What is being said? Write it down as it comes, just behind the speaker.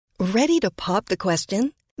Ready to pop the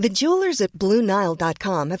question? The jewelers at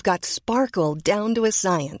BlueNile.com have got sparkle down to a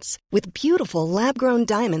science with beautiful lab-grown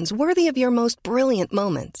diamonds worthy of your most brilliant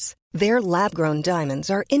moments. Their lab-grown diamonds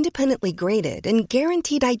are independently graded and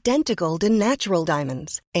guaranteed identical to natural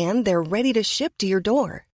diamonds, and they're ready to ship to your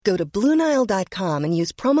door. Go to BlueNile.com and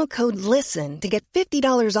use promo code LISTEN to get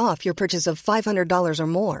 $50 off your purchase of $500 or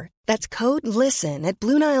more. That's code LISTEN at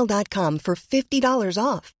BlueNile.com for $50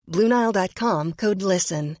 off. BlueNile.com, code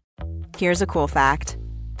LISTEN. Here's a cool fact.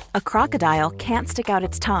 A crocodile can't stick out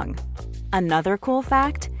its tongue. Another cool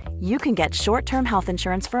fact, you can get short-term health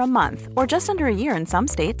insurance for a month or just under a year in some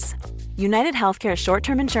states. United Healthcare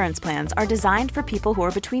short-term insurance plans are designed for people who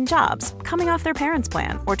are between jobs, coming off their parents'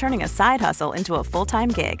 plan, or turning a side hustle into a full-time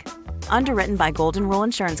gig. Underwritten by Golden Rule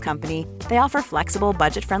Insurance Company, they offer flexible,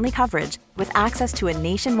 budget-friendly coverage with access to a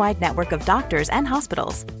nationwide network of doctors and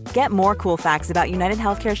hospitals. Get more cool facts about United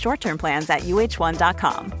Healthcare short-term plans at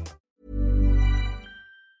uh1.com.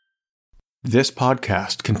 This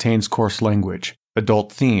podcast contains coarse language,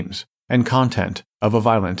 adult themes, and content of a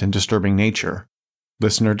violent and disturbing nature.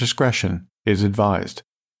 Listener discretion is advised.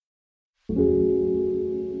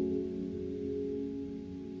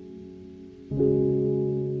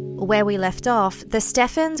 Where we left off, the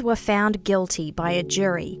Stephans were found guilty by a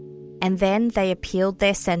jury, and then they appealed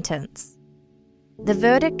their sentence. The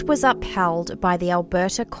verdict was upheld by the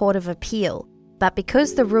Alberta Court of Appeal, but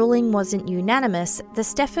because the ruling wasn't unanimous, the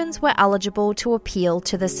Stephans were eligible to appeal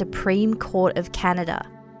to the Supreme Court of Canada.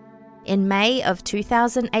 In May of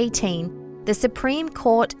 2018, the Supreme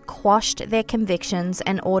Court quashed their convictions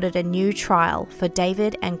and ordered a new trial for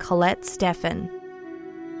David and Colette Stephan.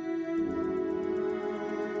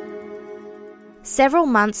 Several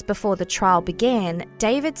months before the trial began,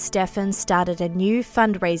 David Stephan started a new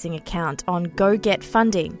fundraising account on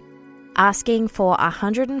GoGetFunding, asking for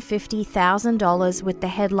 $150,000 with the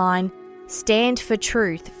headline, "Stand for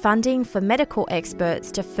Truth, funding for medical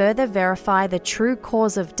experts to further verify the true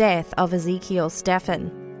cause of death of Ezekiel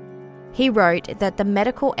Stephan." He wrote that the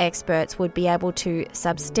medical experts would be able to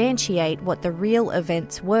substantiate what the real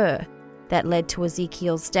events were that led to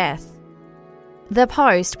Ezekiel's death. The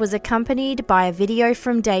post was accompanied by a video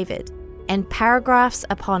from David and paragraphs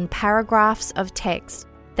upon paragraphs of text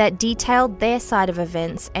that detailed their side of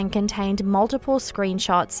events and contained multiple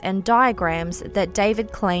screenshots and diagrams that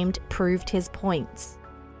David claimed proved his points.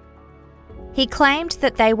 He claimed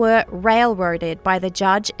that they were railroaded by the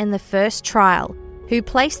judge in the first trial, who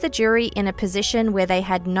placed the jury in a position where they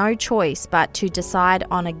had no choice but to decide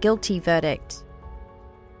on a guilty verdict.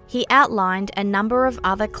 He outlined a number of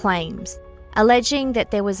other claims, alleging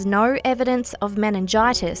that there was no evidence of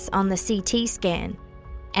meningitis on the CT scan,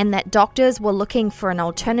 and that doctors were looking for an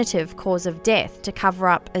alternative cause of death to cover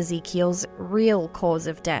up Ezekiel's real cause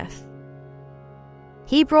of death.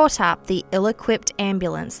 He brought up the ill-equipped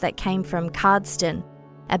ambulance that came from Cardston,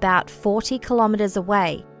 about 40 kilometres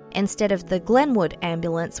away, instead of the Glenwood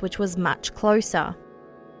ambulance, which was much closer.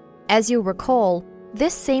 As you'll recall,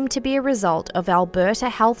 this seemed to be a result of Alberta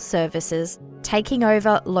Health Services taking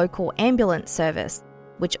over local ambulance service,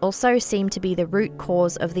 which also seemed to be the root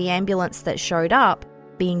cause of the ambulance that showed up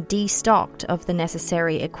being destocked of the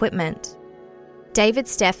necessary equipment. David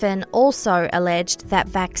Stephan also alleged that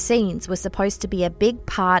vaccines were supposed to be a big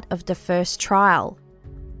part of the first trial.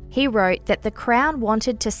 He wrote that the Crown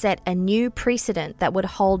wanted to set a new precedent that would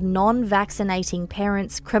hold non-vaccinating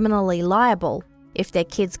parents criminally liable if their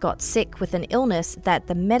kids got sick with an illness that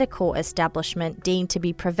the medical establishment deemed to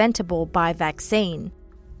be preventable by vaccine.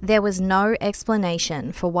 There was no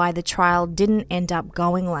explanation for why the trial didn't end up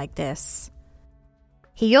going like this.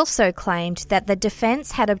 He also claimed that the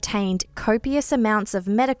defence had obtained copious amounts of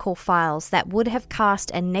medical files that would have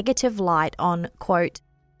cast a negative light on, quote,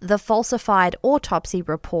 the falsified autopsy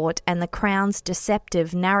report and the Crown's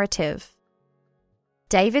deceptive narrative.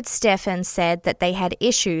 David Stephan said that they had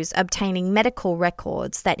issues obtaining medical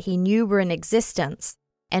records that he knew were in existence,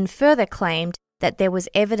 and further claimed that there was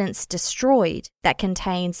evidence destroyed that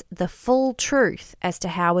contains the full truth as to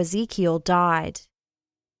how Ezekiel died.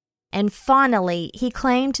 And finally, he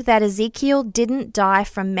claimed that Ezekiel didn't die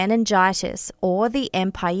from meningitis or the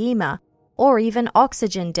empyema or even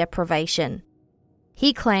oxygen deprivation.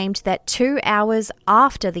 He claimed that 2 hours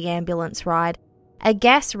after the ambulance ride, a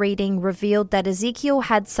gas reading revealed that Ezekiel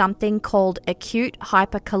had something called acute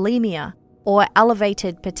hyperkalemia, or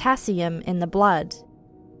elevated potassium in the blood.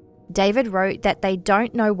 David wrote that they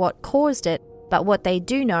don't know what caused it, but what they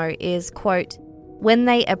do know is, quote, when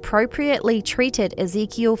they appropriately treated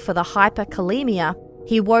Ezekiel for the hyperkalemia,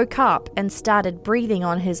 he woke up and started breathing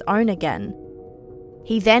on his own again.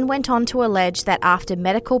 He then went on to allege that after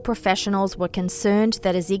medical professionals were concerned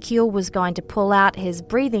that Ezekiel was going to pull out his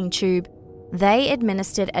breathing tube, they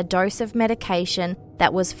administered a dose of medication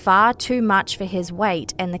that was far too much for his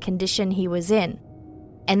weight and the condition he was in,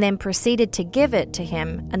 and then proceeded to give it to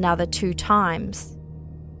him another 2 times.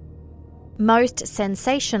 Most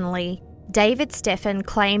sensationally, David Stephan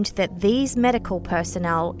claimed that these medical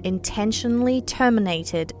personnel intentionally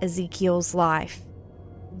terminated Ezekiel's life.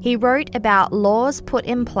 He wrote about laws put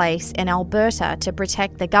in place in Alberta to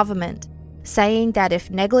protect the government, saying that if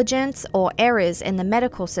negligence or errors in the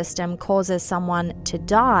medical system causes someone to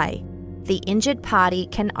die, the injured party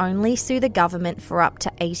can only sue the government for up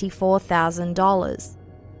to $84,000.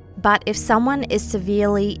 But if someone is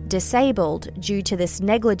severely disabled due to this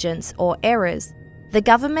negligence or errors, the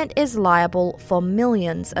government is liable for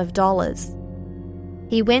millions of dollars.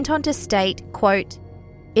 He went on to state, quote,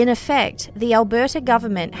 "In effect, the Alberta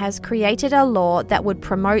government has created a law that would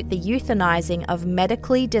promote the euthanizing of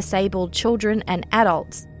medically disabled children and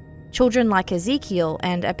adults, children like Ezekiel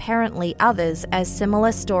and apparently others, as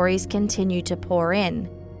similar stories continue to pour in.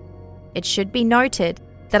 It should be noted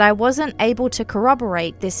that I wasn't able to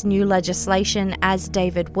corroborate this new legislation as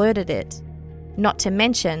David worded it, not to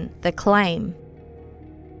mention the claim."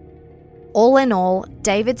 All in all,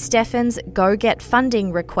 David Stephan's Go Get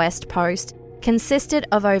Funding request post consisted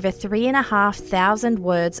of over 3,500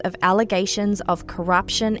 words of allegations of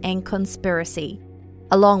corruption and conspiracy,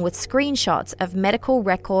 along with screenshots of medical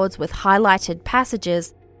records with highlighted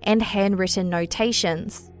passages and handwritten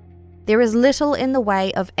notations. There is little in the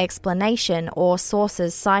way of explanation or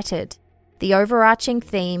sources cited. The overarching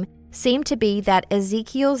theme seemed to be that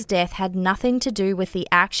Ezekiel's death had nothing to do with the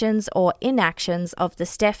actions or inactions of the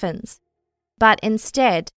Stephans, but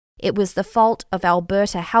instead, it was the fault of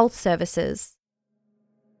Alberta Health Services.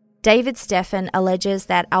 David Stephan alleges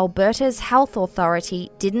that Alberta's health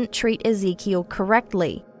authority didn't treat Ezekiel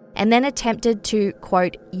correctly and then attempted to,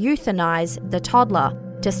 quote, euthanize the toddler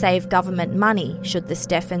to save government money should the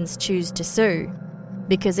Stephans choose to sue.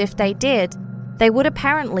 Because if they did, they would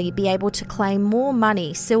apparently be able to claim more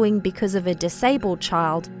money suing because of a disabled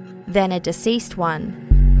child than a deceased one.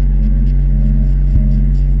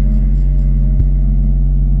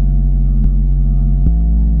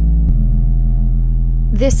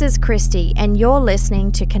 This is Christy, and you're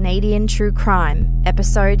listening to Canadian True Crime,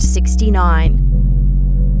 episode 69.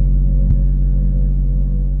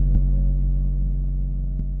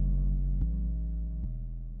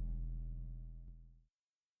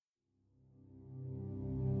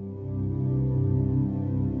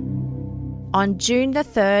 On June the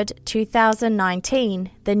 3rd,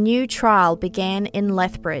 2019, the new trial began in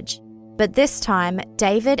Lethbridge. But this time,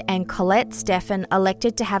 David and Colette Stephan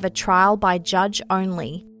elected to have a trial by judge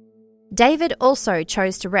only. David also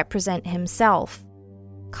chose to represent himself.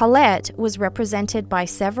 Colette was represented by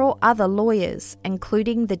several other lawyers,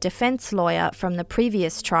 including the defense lawyer from the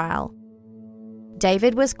previous trial.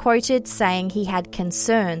 David was quoted saying he had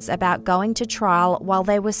concerns about going to trial while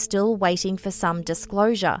they were still waiting for some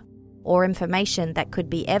disclosure or information that could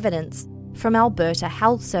be evidence from Alberta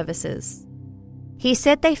Health Services. He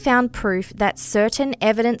said they found proof that certain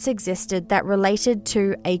evidence existed that related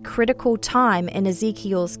to a critical time in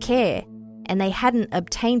Ezekiel's care, and they hadn't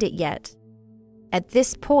obtained it yet. At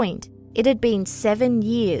this point, it had been 7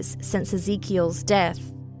 years since Ezekiel's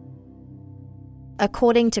death.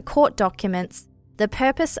 According to court documents, the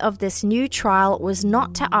purpose of this new trial was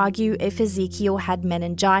not to argue if Ezekiel had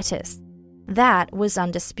meningitis. That was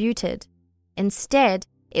undisputed. Instead,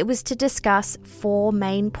 it was to discuss 4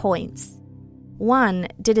 main points. 1.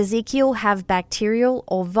 Did Ezekiel have bacterial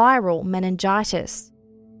or viral meningitis?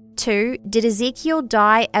 2. Did Ezekiel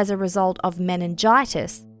die as a result of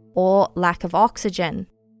meningitis or lack of oxygen?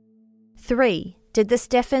 3. Did the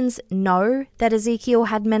Stephans know that Ezekiel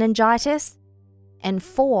had meningitis? And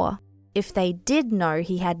 4. If they did know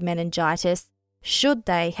he had meningitis, should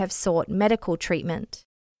they have sought medical treatment?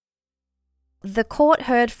 The court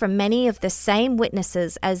heard from many of the same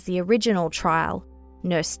witnesses as the original trial: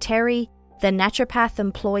 Nurse Terry, the naturopath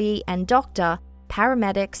employee and doctor,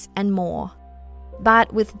 paramedics, and more.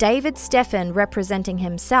 But with David Stephan representing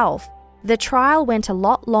himself, the trial went a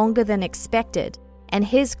lot longer than expected, and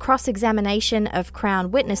his cross-examination of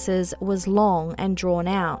Crown witnesses was long and drawn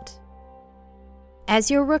out. As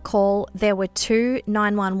you'll recall, there were 2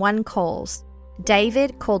 911 calls.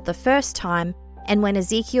 David called the first time, and when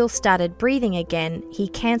Ezekiel started breathing again, he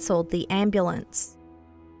cancelled the ambulance.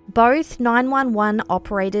 Both 911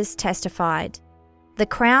 operators testified. The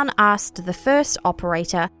Crown asked the first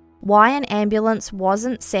operator why an ambulance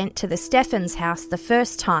wasn't sent to the Stephans' house the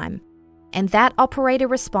first time. and that operator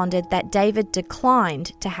responded that David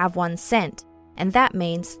declined to have one sent, and that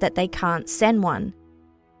means that they can't send one.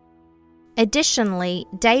 Additionally,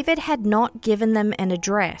 David had not given them an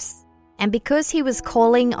address, and because he was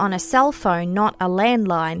calling on a cell phone, not a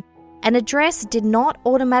landline, an address did not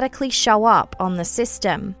automatically show up on the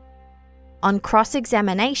system. On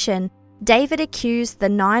cross-examination, David accused the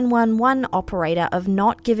 911 operator of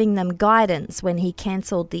not giving them guidance when he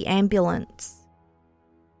cancelled the ambulance.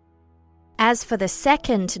 As for the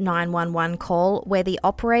second 911 call, where the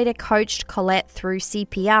operator coached Colette through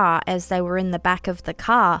CPR as they were in the back of the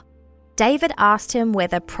car, David asked him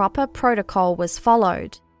whether proper protocol was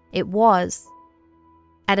followed. It was.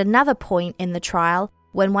 At another point in the trial,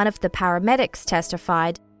 when one of the paramedics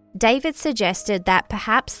testified, David suggested that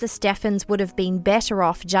perhaps the Stephans would have been better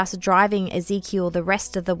off just driving Ezekiel the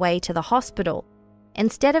rest of the way to the hospital,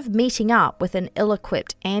 instead of meeting up with an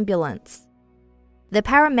ill-equipped ambulance. The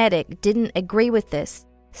paramedic didn't agree with this,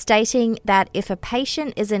 stating that if a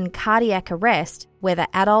patient is in cardiac arrest, whether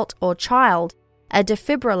adult or child, a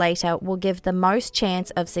defibrillator will give the most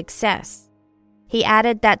chance of success. He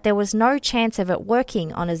added that there was no chance of it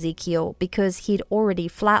working on Ezekiel because he'd already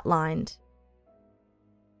flatlined.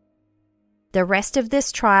 The rest of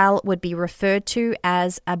this trial would be referred to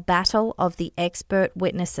as a battle of the expert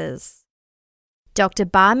witnesses. Dr.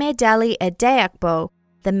 Bamidele Adeakbo,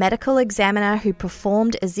 the medical examiner who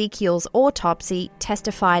performed Ezekiel's autopsy,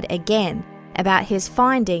 testified again about his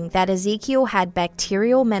finding that Ezekiel had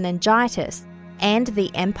bacterial meningitis and the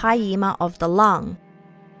empyema of the lung.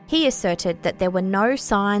 He asserted that there were no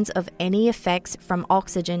signs of any effects from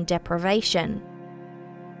oxygen deprivation.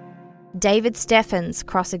 David Stephan's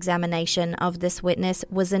cross-examination of this witness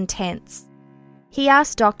was intense. He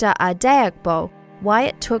asked Dr. Adeakbo why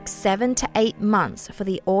it took 7 to 8 months for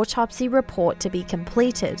the autopsy report to be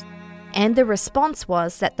completed, and the response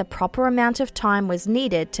was that the proper amount of time was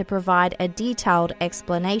needed to provide a detailed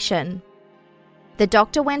explanation. The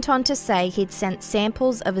doctor went on to say he'd sent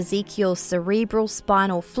samples of Ezekiel's cerebral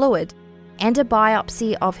spinal fluid and a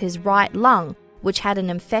biopsy of his right lung, which had an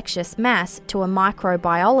infectious mass, to a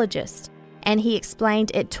microbiologist, and he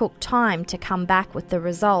explained it took time to come back with the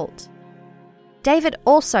result. David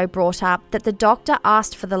also brought up that the doctor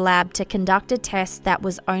asked for the lab to conduct a test that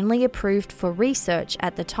was only approved for research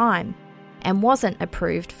at the time and wasn't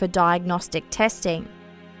approved for diagnostic testing.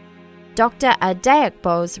 Dr.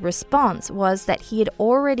 Adeakbo's response was that he had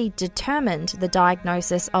already determined the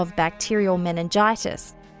diagnosis of bacterial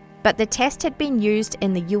meningitis, but the test had been used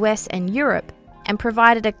in the US and Europe and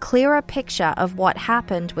provided a clearer picture of what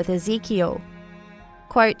happened with Ezekiel.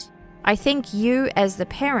 Quote, "I think you as the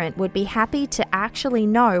parent would be happy to actually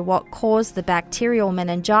know what caused the bacterial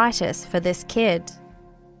meningitis for this kid."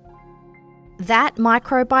 That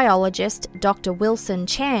microbiologist, Dr. Wilson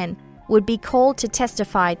Chan, would be called to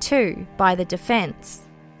testify too by the defense.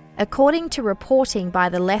 According to reporting by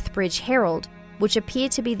the Lethbridge Herald, which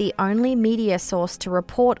appeared to be the only media source to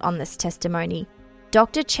report on this testimony,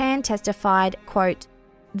 Dr. Chan testified, quote,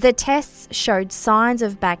 "The tests showed signs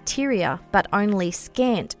of bacteria, but only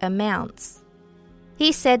scant amounts."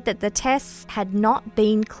 He said that the tests had not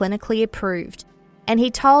been clinically approved, and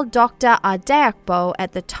he told Dr. Adeakbo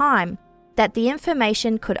at the time that the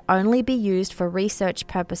information could only be used for research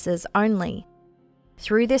purposes only.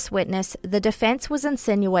 Through this witness, the defense was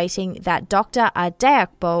insinuating that Dr.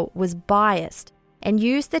 Adeakbo was biased and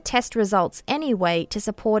used the test results anyway to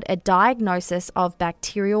support a diagnosis of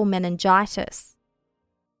bacterial meningitis.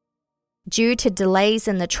 Due to delays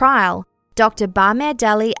in the trial, Dr.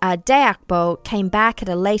 Bamidele Adeakbo came back at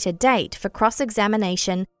a later date for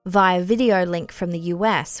cross-examination via video link from the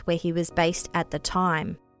US, where he was based at the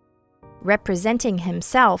time. Representing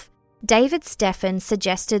himself, David Stephan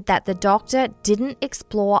suggested that the doctor didn't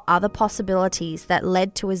explore other possibilities that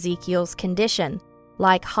led to Ezekiel's condition,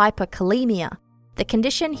 like hyperkalemia, the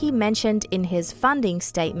condition he mentioned in his funding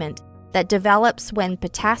statement that develops when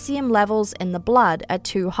potassium levels in the blood are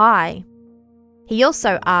too high. He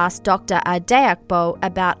also asked Dr. Adeakbo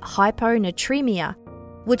about hyponatremia,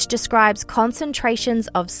 which describes concentrations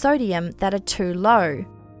of sodium that are too low.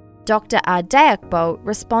 Dr. Adeakbo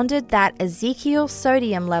responded that Ezekiel's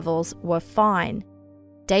sodium levels were fine.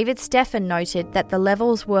 David Stephan noted that the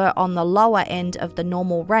levels were on the lower end of the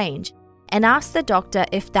normal range and asked the doctor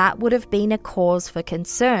if that would have been a cause for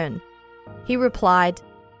concern. He replied,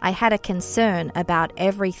 "I had a concern about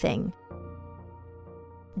everything."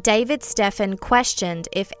 David Stephan questioned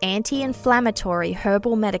if anti-inflammatory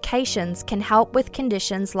herbal medications can help with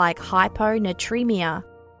conditions like hyponatremia.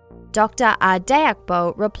 Dr.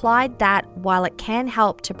 Adeakbo replied that while it can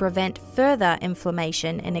help to prevent further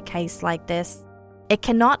inflammation in a case like this, it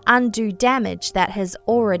cannot undo damage that has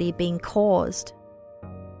already been caused.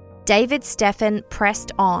 David Stephan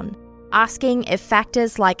pressed on, asking if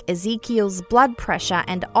factors like Ezekiel's blood pressure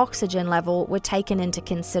and oxygen level were taken into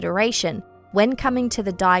consideration when coming to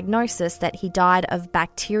the diagnosis that he died of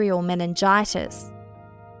bacterial meningitis.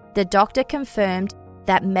 The doctor confirmed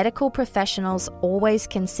that medical professionals always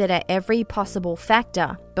consider every possible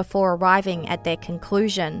factor before arriving at their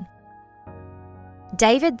conclusion.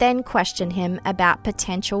 David then questioned him about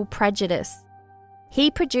potential prejudice. He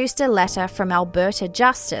produced a letter from Alberta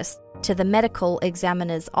Justice to the medical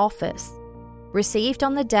examiner's office, received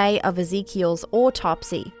on the day of Ezekiel's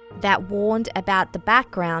autopsy, that warned about the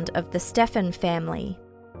background of the Stephan family.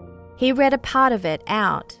 He read a part of it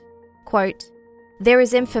out. Quote, "There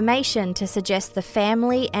is information to suggest the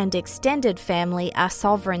family and extended family are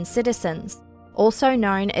sovereign citizens, also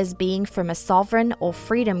known as being from a sovereign or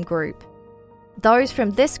freedom group. Those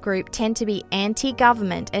from this group tend to be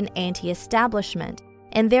anti-government and anti-establishment,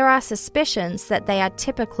 and there are suspicions that they are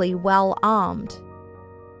typically well armed."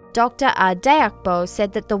 Dr. Ardeakbo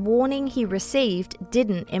said that the warning he received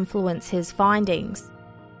didn't influence his findings.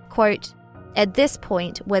 Quote, "At this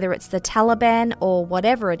point, whether it's the Taliban or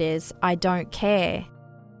whatever it is, I don't care."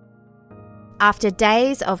 After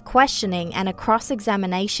days of questioning and a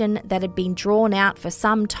cross-examination that had been drawn out for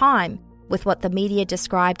some time, with what the media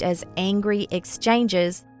described as angry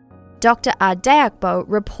exchanges, Dr. Ardeakbo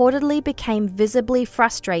reportedly became visibly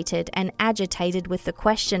frustrated and agitated with the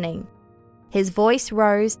questioning. His voice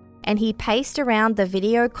rose, and he paced around the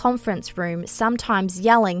video conference room, sometimes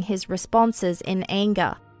yelling his responses in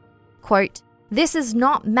anger. Quote, "This is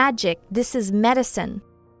not magic, this is medicine."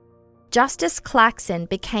 Justice Claxon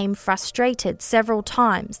became frustrated several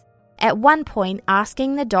times, at one point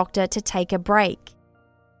asking the doctor to take a break.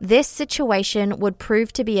 This situation would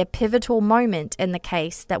prove to be a pivotal moment in the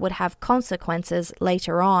case that would have consequences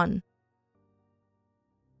later on.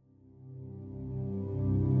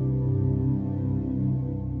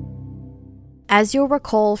 As you'll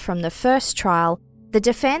recall from the first trial, the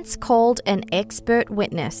defense called an expert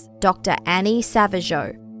witness, Dr. Annie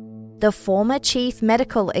Savageau, the former chief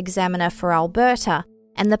medical examiner for Alberta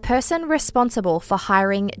and the person responsible for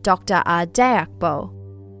hiring Dr. Ardeakbo.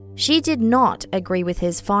 She did not agree with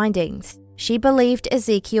his findings. She believed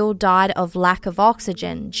Ezekiel died of lack of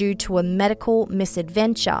oxygen due to a medical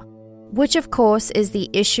misadventure, which of course is the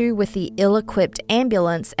issue with the ill-equipped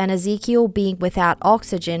ambulance and Ezekiel being without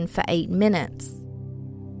oxygen for 8 minutes.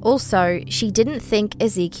 Also, she didn't think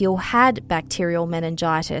Ezekiel had bacterial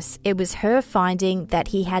meningitis. It was her finding that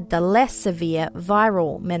he had the less severe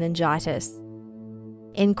viral meningitis.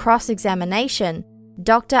 In cross-examination,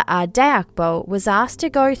 Dr. Ardeakbo was asked to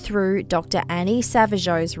go through Dr. Annie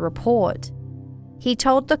Savageau's report. He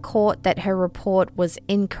told the court that her report was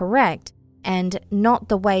incorrect and not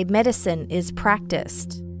the way medicine is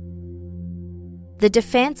practiced. The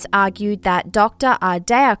defense argued that Dr.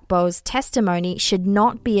 Ardeakbo's testimony should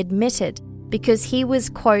not be admitted because he was,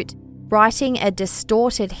 quote, writing a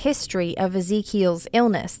distorted history of Ezekiel's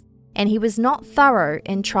illness, and he was not thorough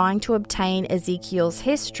in trying to obtain Ezekiel's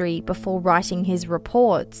history before writing his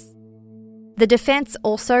reports. The defense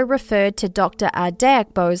also referred to Dr.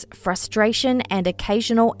 Ardeakbo's frustration and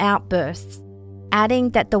occasional outbursts,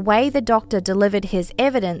 adding that the way the doctor delivered his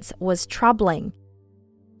evidence was troubling.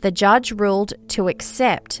 The judge ruled to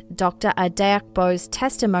accept Dr. Ardeakbo's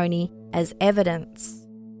testimony as evidence.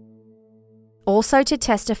 Also to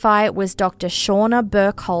testify was Dr. Shauna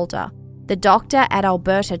Burkholder, the doctor at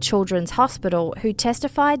Alberta Children's Hospital who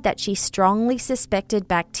testified that she strongly suspected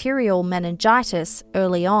bacterial meningitis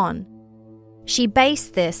early on. She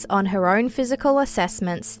based this on her own physical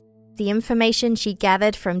assessments, the information she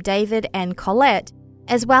gathered from David and Colette,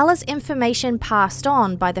 as well as information passed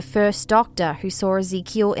on by the first doctor who saw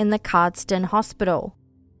Ezekiel in the Cardston Hospital.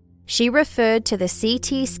 She referred to the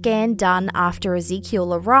CT scan done after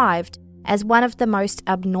Ezekiel arrived as one of the most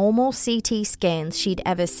abnormal CT scans she'd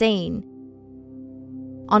ever seen.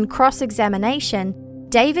 On cross-examination,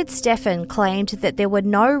 David Stephan claimed that there were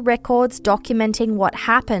no records documenting what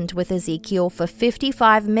happened with Ezekiel for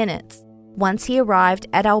 55 minutes once he arrived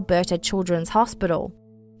at Alberta Children's Hospital,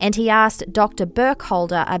 and he asked Dr.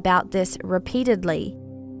 Burkholder about this repeatedly.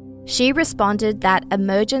 She responded that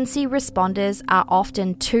emergency responders are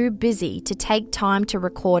often too busy to take time to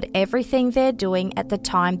record everything they're doing at the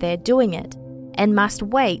time they're doing it, and must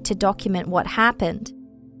wait to document what happened.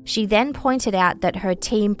 She then pointed out that her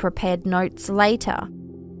team prepared notes later.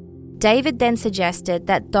 David then suggested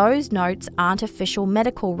that those notes aren't official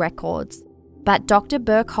medical records, but Dr.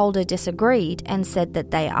 Burkholder disagreed and said that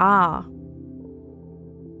they are.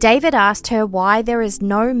 David asked her why there is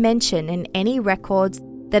no mention in any records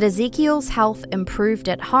that Ezekiel's health improved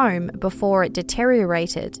at home before it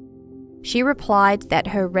deteriorated. She replied that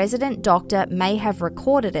her resident doctor may have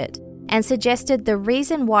recorded it and suggested the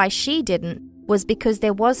reason why she didn't was because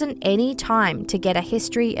there wasn't any time to get a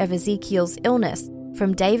history of Ezekiel's illness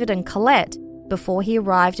from David and Colette before he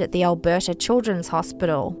arrived at the Alberta Children's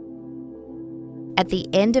Hospital. At the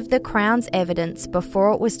end of the Crown's evidence,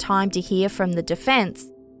 before it was time to hear from the defence,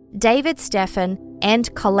 David, Stephan,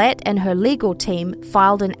 and Colette and her legal team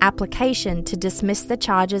filed an application to dismiss the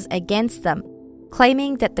charges against them,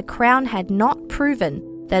 claiming that the Crown had not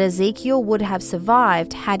proven that Ezekiel would have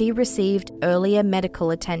survived had he received earlier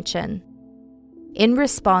medical attention. In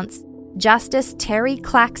response, Justice Terry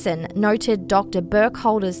Claxon noted Dr.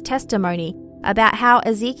 Burkholder's testimony about how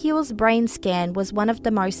Ezekiel's brain scan was one of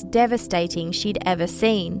the most devastating she'd ever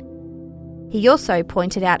seen. He also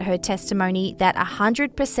pointed out her testimony that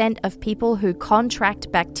 100% of people who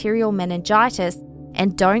contract bacterial meningitis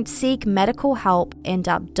and don't seek medical help end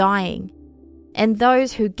up dying, and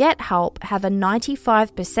those who get help have a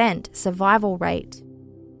 95% survival rate.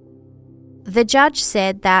 The judge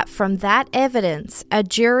said that from that evidence, a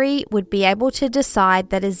jury would be able to decide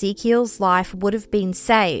that Ezekiel's life would have been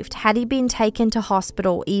saved had he been taken to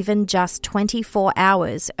hospital even just 24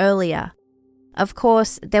 hours earlier. Of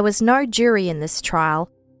course, there was no jury in this trial,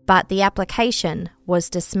 but the application was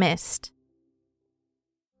dismissed.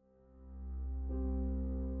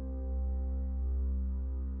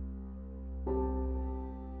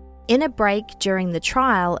 In a break during the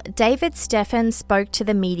trial, David Stephan spoke to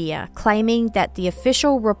the media, claiming that the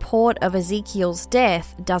official report of Ezekiel's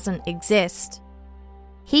death doesn't exist.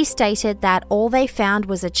 He stated that all they found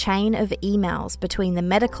was a chain of emails between the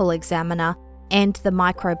medical examiner and the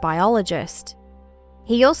microbiologist.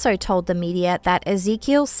 He also told the media that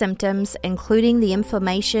Ezekiel's symptoms, including the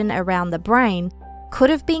inflammation around the brain, could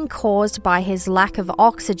have been caused by his lack of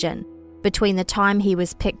oxygen between the time he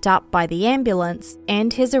was picked up by the ambulance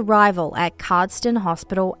and his arrival at Cardston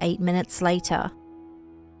Hospital 8 minutes later.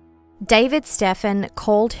 David Stephan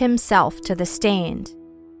called himself to the stand.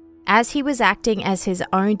 As he was acting as his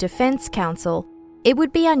own defense counsel, it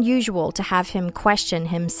would be unusual to have him question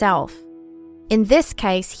himself. In this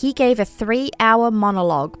case, he gave a 3-hour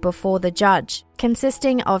monologue before the judge,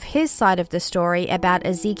 consisting of his side of the story about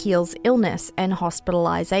Ezekiel's illness and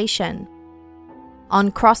hospitalization. On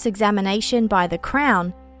cross-examination by the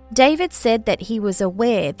Crown, David said that he was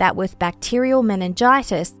aware that with bacterial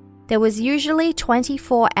meningitis, there was usually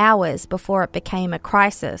 24 hours before it became a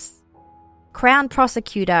crisis. Crown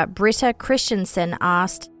prosecutor Britta Christensen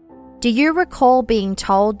asked, "Do you recall being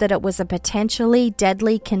told that it was a potentially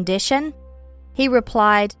deadly condition?" He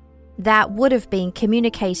replied, "That would have been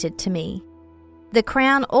communicated to me." The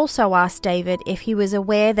Crown also asked David if he was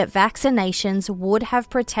aware that vaccinations would have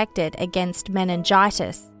protected against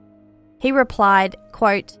meningitis. He replied,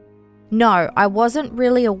 quote, "No, I wasn't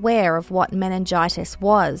really aware of what meningitis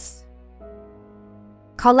was."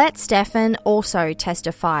 Colette Stephan also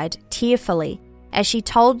testified tearfully as she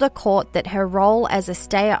told the court that her role as a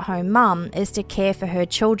stay-at-home mum is to care for her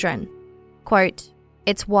children. Quote,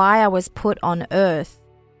 "It's why I was put on earth."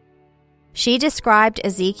 She described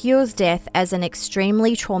Ezekiel's death as an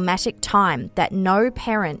extremely traumatic time that no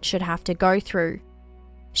parent should have to go through.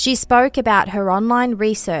 She spoke about her online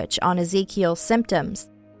research on Ezekiel's symptoms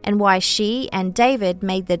and why she and David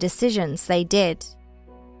made the decisions they did.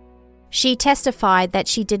 She testified that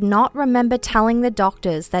she did not remember telling the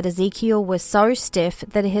doctors that Ezekiel was so stiff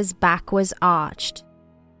that his back was arched.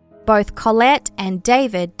 Both Colette and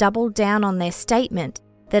David doubled down on their statement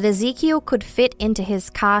that Ezekiel could fit into his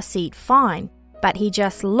car seat fine, but he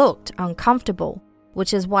just looked uncomfortable,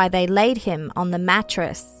 which is why they laid him on the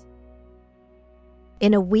mattress.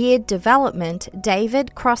 In a weird development,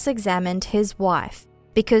 David cross-examined his wife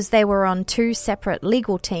because they were on 2 separate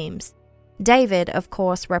legal teams, David, of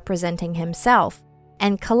course, representing himself,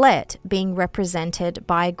 and Colette being represented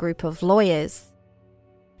by a group of lawyers.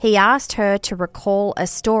 He asked her to recall a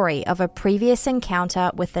story of a previous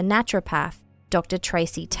encounter with the naturopath, Dr.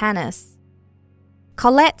 Tracy Tannis.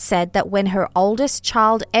 Colette said that when her oldest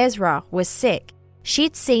child Ezra was sick,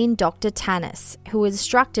 she'd seen Dr. Tannis, who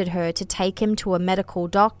instructed her to take him to a medical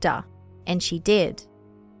doctor, and she did.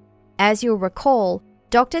 As you'll recall,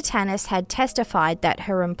 Dr. Tannis had testified that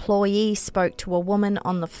her employee spoke to a woman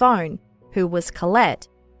on the phone, who was Colette,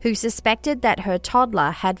 who suspected that her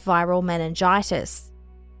toddler had viral meningitis.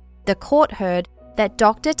 The court heard that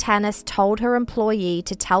Dr. Tannis told her employee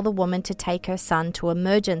to tell the woman to take her son to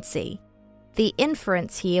emergency. The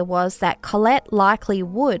inference here was that Colette likely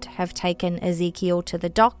would have taken Ezekiel to the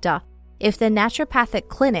doctor if the naturopathic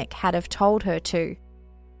clinic had have told her to,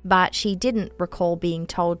 but she didn't recall being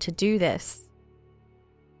told to do this.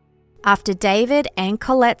 After David and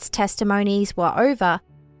Colette's testimonies were over,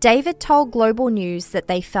 David told Global News that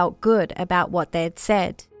they felt good about what they'd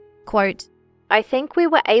said. Quote, "I think we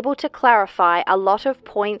were able to clarify a lot of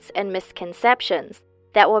points and misconceptions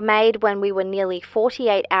that were made when we were nearly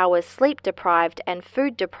 48 hours sleep deprived and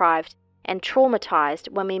food deprived and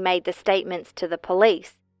traumatized when we made the statements to the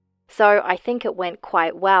police. So I think it went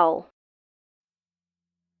quite well."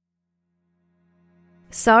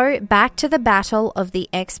 So back to the battle of the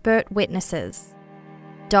expert witnesses.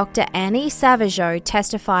 Dr. Annie Savageau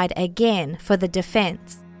testified again for the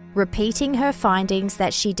defense, repeating her findings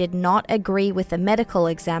that she did not agree with the medical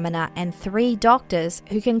examiner and 3 doctors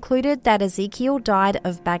who concluded that Ezekiel died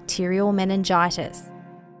of bacterial meningitis.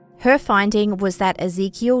 Her finding was that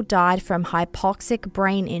Ezekiel died from hypoxic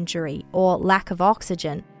brain injury or lack of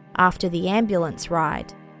oxygen after the ambulance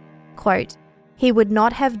ride. Quote, "He would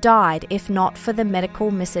not have died if not for the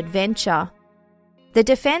medical misadventure." The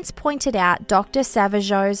defense pointed out Dr.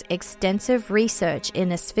 Savageau's extensive research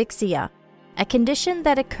in asphyxia, a condition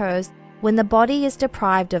that occurs when the body is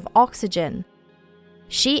deprived of oxygen.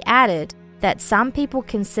 She added that some people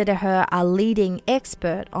consider her a leading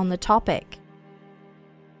expert on the topic.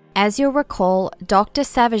 As you'll recall, Dr.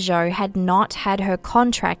 Savageau had not had her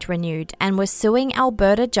contract renewed and was suing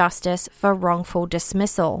Alberta Justice for wrongful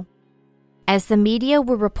dismissal. As the media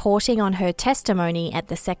were reporting on her testimony at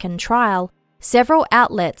the second trial, several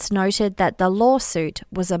outlets noted that the lawsuit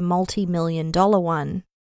was a multi-million-dollar one.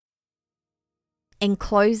 In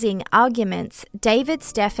closing arguments, David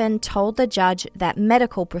Stephan told the judge that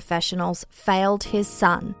medical professionals failed his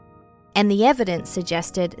son, and the evidence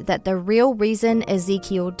suggested that the real reason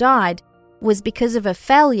Ezekiel died was because of a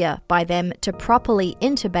failure by them to properly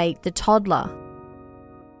intubate the toddler.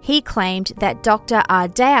 He claimed that Dr.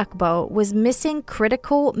 Ardeakbo was missing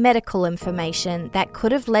critical medical information that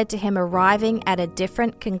could have led to him arriving at a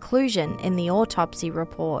different conclusion in the autopsy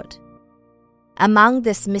report. Among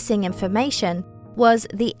this missing information was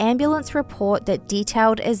the ambulance report that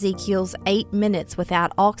detailed Ezekiel's 8 minutes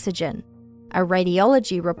without oxygen, a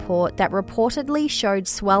radiology report that reportedly showed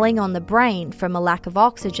swelling on the brain from a lack of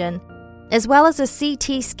oxygen, as well as a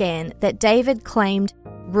CT scan that David claimed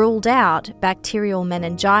ruled out bacterial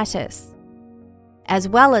meningitis. As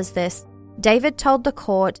well as this, David told the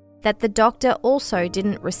court that the doctor also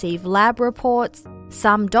didn't receive lab reports,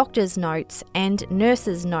 some doctor's notes, and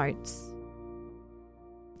nurse's notes.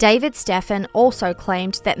 David Stephan also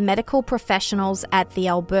claimed that medical professionals at the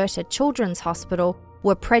Alberta Children's Hospital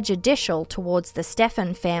were prejudicial towards the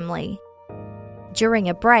Stephan family. During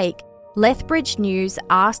a break, Lethbridge News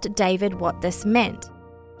asked David what this meant.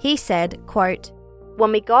 He said, quote,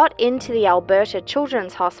 "When we got into the Alberta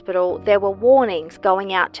Children's Hospital, there were warnings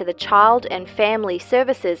going out to the child and family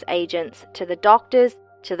services agents, to the doctors,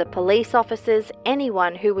 to the police officers,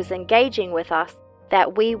 anyone who was engaging with us,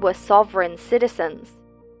 that we were sovereign citizens.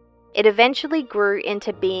 It eventually grew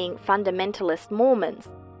into being fundamentalist Mormons.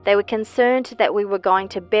 They were concerned that we were going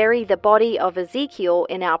to bury the body of Ezekiel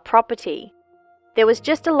in our property. There was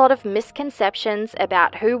just a lot of misconceptions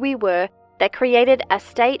about who we were that created a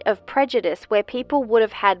state of prejudice where people would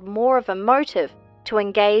have had more of a motive to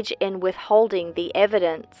engage in withholding the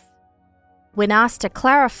evidence." When asked to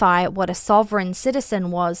clarify what a sovereign citizen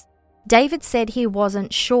was, David said he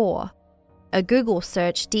wasn't sure. A Google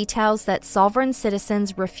search details that sovereign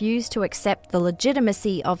citizens refuse to accept the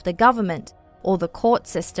legitimacy of the government or the court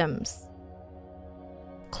systems.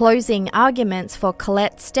 Closing arguments for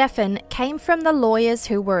Colette Stephan came from the lawyers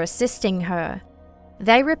who were assisting her.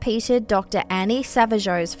 They repeated Dr. Annie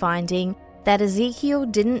Savageau's finding that Ezekiel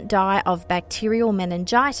didn't die of bacterial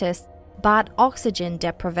meningitis, but oxygen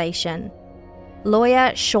deprivation.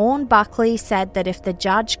 Lawyer Sean Buckley said that if the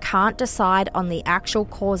judge can't decide on the actual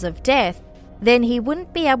cause of death, then he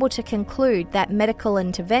wouldn't be able to conclude that medical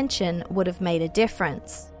intervention would have made a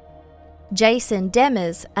difference. Jason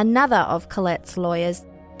Demers, another of Colette's lawyers,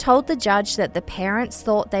 told the judge that the parents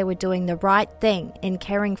thought they were doing the right thing in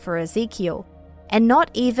caring for Ezekiel, and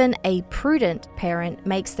not even a prudent parent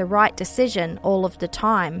makes the right decision all of the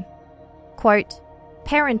time. Quote,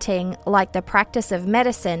 "Parenting, like the practice of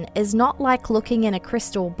medicine, is not like looking in a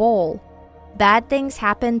crystal ball. Bad things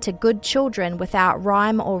happen to good children without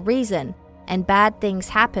rhyme or reason, and bad things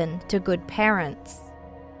happen to good parents."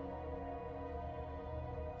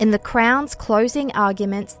 In the Crown's closing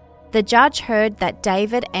arguments, the judge heard that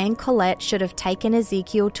David and Colette should have taken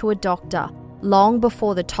Ezekiel to a doctor long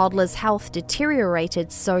before the toddler's health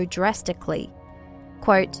deteriorated so drastically.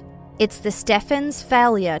 Quote, It's the Stephans'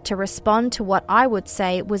 failure to respond to what I would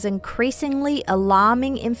say was increasingly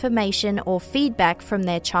alarming information or feedback from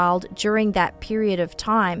their child during that period of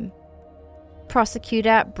time.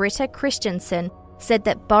 Prosecutor Britta Christensen said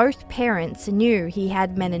that both parents knew he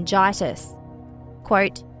had meningitis.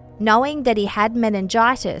 Quote, knowing that he had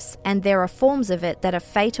meningitis and there are forms of it that are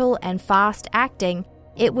fatal and fast-acting,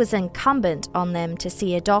 it was incumbent on them to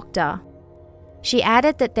see a doctor. She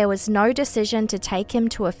added that there was no decision to take him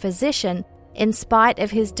to a physician in spite of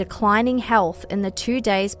his declining health in the 2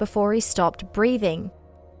 days before he stopped breathing.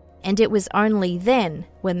 And it was only then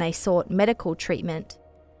when they sought medical treatment.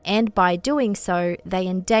 And by doing so, they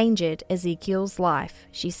endangered Ezekiel's life,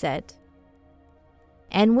 she said.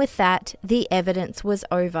 And with that, the evidence was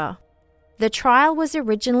over. The trial was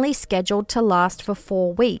originally scheduled to last for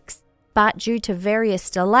 4 weeks, but due to various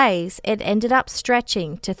delays, it ended up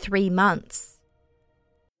stretching to 3 months.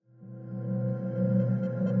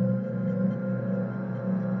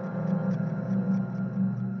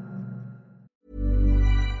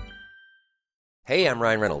 Hey, I'm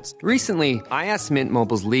Ryan Reynolds. Recently, I asked Mint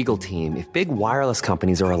Mobile's legal team if big wireless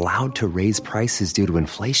companies are allowed to raise prices due to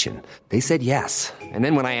inflation. They said yes. And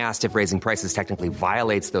then when I asked if raising prices technically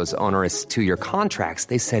violates those onerous 2-year contracts,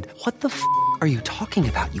 they said, "What the f*** are you talking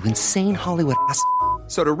about, you insane Hollywood ass?"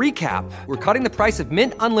 So to recap, we're cutting the price of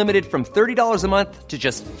Mint Unlimited from $30 a month to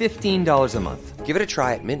just $15 a month. Give it a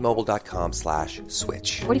try at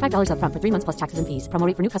mintmobile.com/switch. $45 up front for 3 months plus taxes and fees. Promo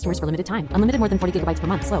rate for new customers for limited time. Unlimited more than 40 gigabytes per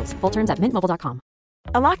month. Slows full terms at mintmobile.com.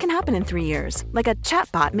 A lot can happen in 3 years, like a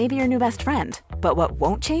chatbot may be your new best friend. But what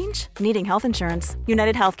won't change? Needing health insurance.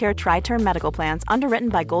 United Healthcare Tri-Term Medical Plans, underwritten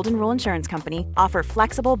by Golden Rule Insurance Company, offer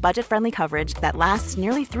flexible, budget-friendly coverage that lasts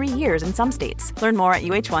nearly 3 years in some states. Learn more at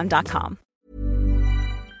uh1.com.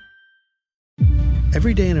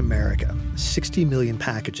 Every day in America, 60 million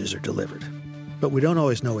packages are delivered. But we don't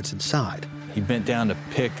always know what's inside. He bent down to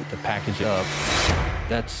pick the package up.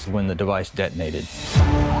 That's when the device detonated.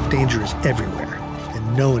 Danger is everywhere,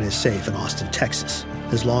 and no one is safe in Austin, Texas,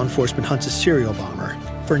 as law enforcement hunts a serial bomber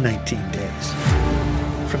for 19 days.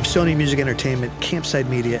 From Sony Music Entertainment, Campside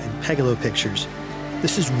Media, and Pegalo Pictures,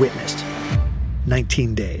 this is Witnessed.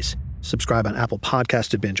 19 Days. Subscribe on Apple Podcasts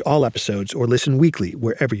to binge all episodes or listen weekly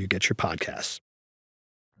wherever you get your podcasts.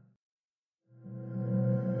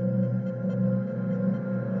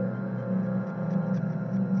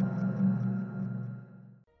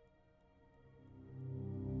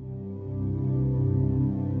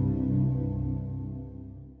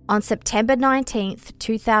 On September 19th,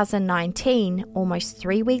 2019, almost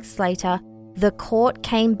 3 weeks later, the court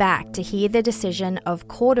came back to hear the decision of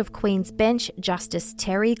Court of Queen's Bench Justice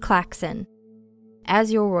Terry Claxon.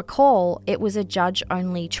 As you'll recall, it was a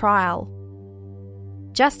judge-only trial.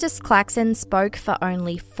 Justice Claxon spoke for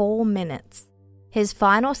only 4 minutes. His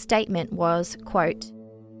final statement was, quote,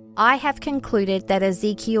 "I have concluded that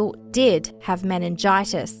Ezekiel did have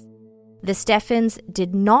meningitis. The Stephans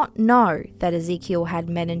did not know that Ezekiel had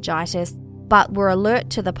meningitis, but were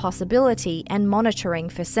alert to the possibility and monitoring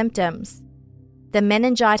for symptoms. The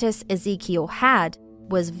meningitis Ezekiel had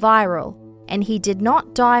was viral, and he did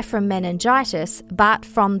not die from meningitis, but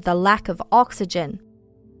from the lack of oxygen.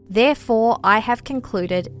 Therefore, I have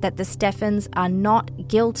concluded that the Stephans are not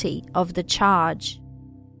guilty of the charge."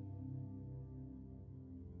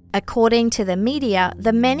 According to the media,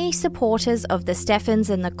 the many supporters of the Stephans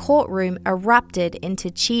in the courtroom erupted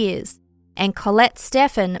into cheers, and Colette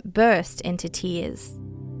Stephan burst into tears.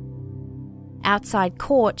 Outside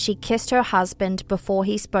court, she kissed her husband before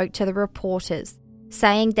he spoke to the reporters,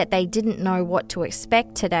 saying that they didn't know what to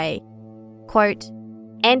expect today. Quote,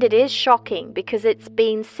 "And it is shocking because it's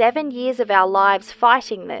been 7 years of our lives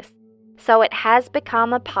fighting this, so it has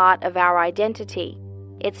become a part of our identity.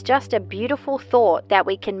 It's just a beautiful thought that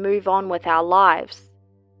we can move on with our lives."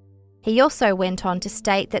 He also went on to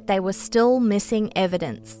state that they were still missing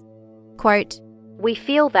evidence. Quote, "We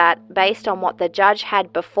feel that, based on what the judge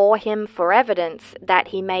had before him for evidence, that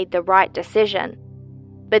he made the right decision.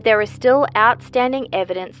 But there is still outstanding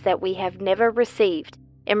evidence that we have never received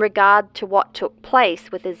in regard to what took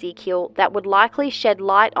place with Ezekiel that would likely shed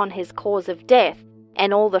light on his cause of death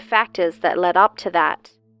and all the factors that led up to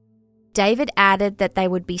that." David added that they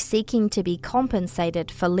would be seeking to be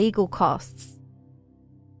compensated for legal costs.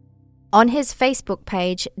 On his Facebook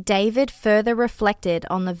page, David further reflected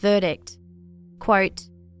on the verdict. Quote,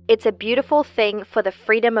 "It's a beautiful thing for the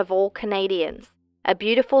freedom of all Canadians, a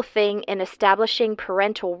beautiful thing in establishing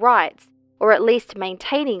parental rights, or at least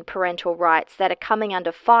maintaining parental rights that are coming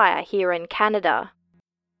under fire here in Canada."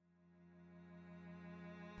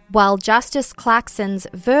 While Justice Claxon's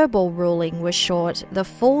verbal ruling was short, the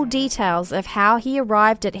full details of how he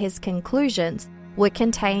arrived at his conclusions were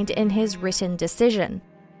contained in his written decision,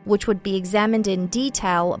 which would be examined in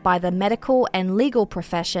detail by the medical and legal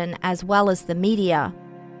profession as well as the media.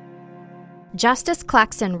 Justice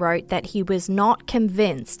Claxon wrote that he was not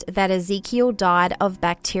convinced that Ezekiel died of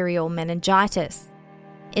bacterial meningitis.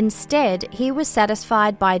 Instead, he was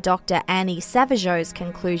satisfied by Dr. Annie Savageau's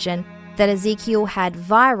conclusion that Ezekiel had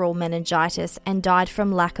viral meningitis and died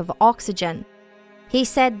from lack of oxygen. He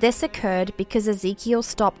said this occurred because Ezekiel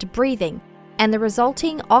stopped breathing, and the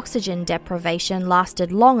resulting oxygen deprivation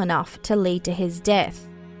lasted long enough to lead to his death.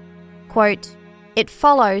 Quote, "It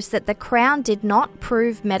follows that the Crown did not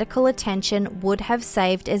prove medical attention would have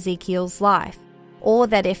saved Ezekiel's life, or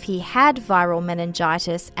that if he had viral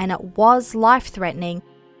meningitis and it was life-threatening,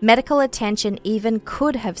 medical attention even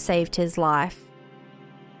could have saved his life."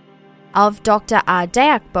 Of Dr.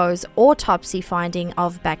 Ardeakbo's autopsy finding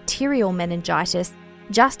of bacterial meningitis,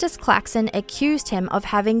 Justice Claxon accused him of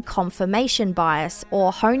having confirmation bias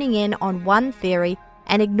or honing in on one theory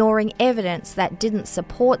and ignoring evidence that didn't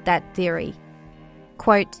support that theory.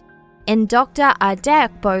 Quote, "In Dr.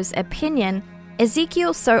 Ardeakbo's opinion,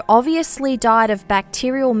 Ezekiel so obviously died of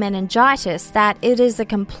bacterial meningitis that it is a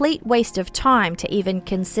complete waste of time to even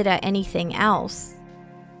consider anything else."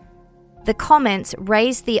 The comments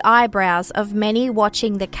raised the eyebrows of many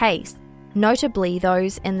watching the case, notably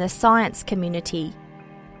those in the science community.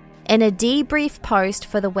 In a debrief post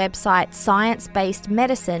for the website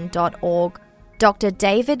sciencebasedmedicine.org, Dr.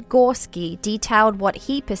 David Gorski detailed what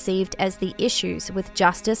he perceived as the issues with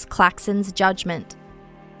Justice Claxon's judgment,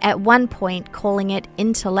 at one point calling it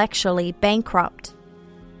intellectually bankrupt.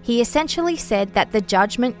 He essentially said that the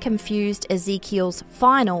judgment confused Ezekiel's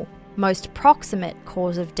final, most proximate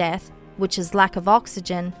cause of death, which is lack of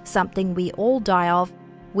oxygen, something we all die of,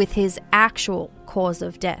 with his actual cause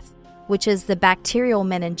of death, which is the bacterial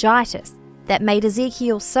meningitis that made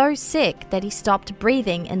Ezekiel so sick that he stopped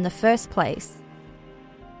breathing in the first place.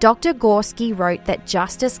 Dr. Gorski wrote that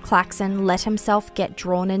Justice Claxon let himself get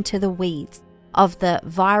drawn into the weeds of the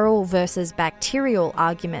viral versus bacterial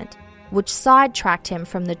argument, which sidetracked him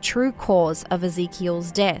from the true cause of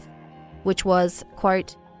Ezekiel's death, which was,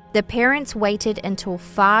 quote, "The parents waited until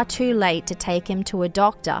far too late to take him to a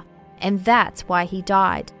doctor, and that's why he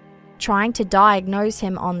died. Trying to diagnose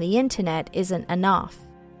him on the internet isn't enough."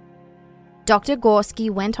 Dr. Gorski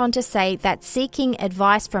went on to say that seeking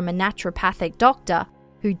advice from a naturopathic doctor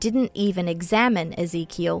who didn't even examine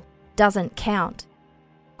Ezekiel doesn't count.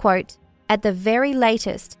 Quote, "At the very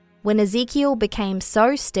latest, when Ezekiel became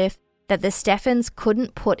so stiff that the Stephans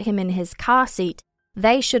couldn't put him in his car seat,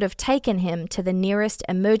 they should have taken him to the nearest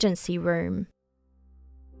emergency room."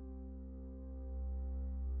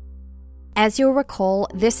 As you'll recall,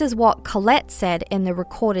 this is what Colette said in the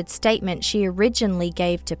recorded statement she originally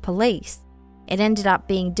gave to police. It ended up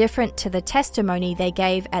being different to the testimony they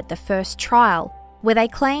gave at the first trial, where they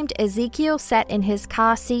claimed Ezekiel sat in his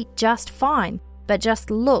car seat just fine, but just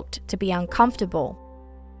looked to be uncomfortable.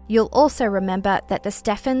 You'll also remember that the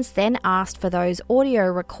Stephans then asked for those audio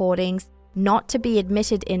recordings not to be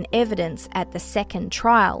admitted in evidence at the second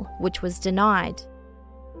trial, which was denied.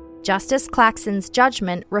 Justice Claxon's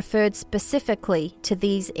judgment referred specifically to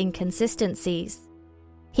these inconsistencies.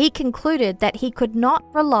 He concluded that he could not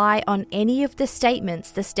rely on any of the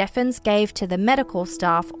statements the Stephans gave to the medical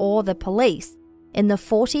staff or the police in the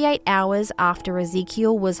 48 hours after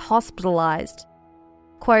Ezekiel was hospitalized.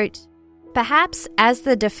 Quote, "Perhaps, as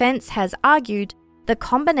the defense has argued, the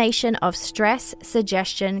combination of stress,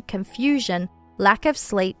 suggestion, confusion, lack of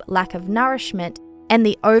sleep, lack of nourishment, and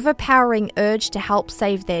the overpowering urge to help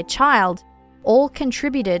save their child all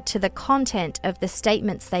contributed to the content of the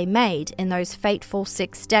statements they made in those fateful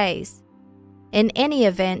 6 days. In any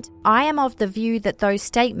event, I am of the view that those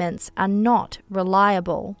statements are not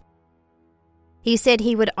reliable." He said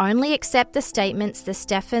he would only accept the statements the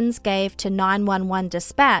Stephans gave to 911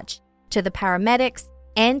 dispatch, to the paramedics,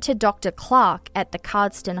 and to Dr. Clark at the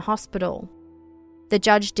Cardston Hospital. The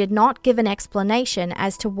judge did not give an explanation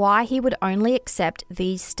as to why he would only accept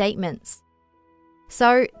these statements.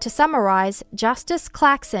 So, to summarize, Justice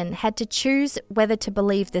Claxon had to choose whether to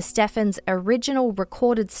believe the Stephans' original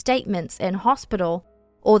recorded statements in hospital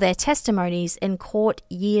or their testimonies in court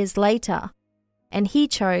years later, and he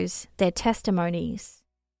chose their testimonies.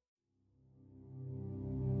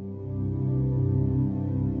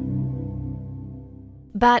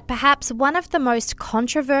 But perhaps one of the most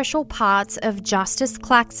controversial parts of Justice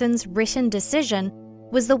Claxon's written decision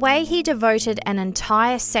was the way he devoted an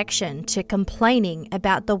entire section to complaining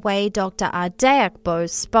about the way Dr. Ardeakbo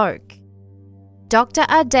spoke. Dr.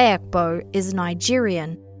 Adeakpo is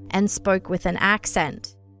Nigerian and spoke with an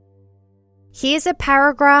accent. Here's a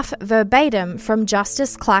paragraph verbatim from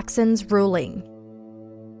Justice Claxon's ruling.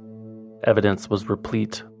 Evidence was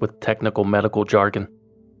replete with technical medical jargon.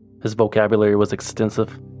 His vocabulary was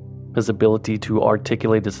extensive. His ability to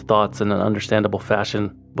articulate his thoughts in an understandable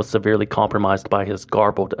fashion was severely compromised by his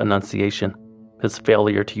garbled enunciation, his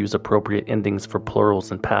failure to use appropriate endings for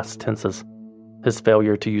plurals and past tenses, his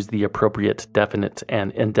failure to use the appropriate definite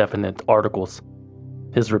and indefinite articles,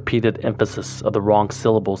 his repeated emphasis of the wrong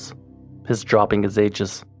syllables, his dropping his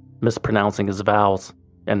H's, mispronouncing his vowels,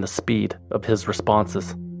 and the speed of his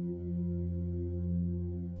responses.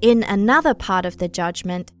 In another part of the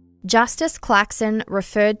judgment, Justice Claxon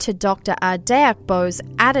referred to Dr. Adeakpo's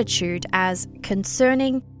attitude as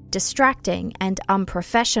concerning, distracting, and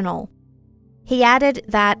unprofessional. He added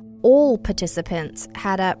that all participants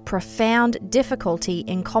had a profound difficulty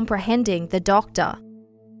in comprehending the doctor.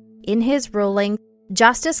 In his ruling,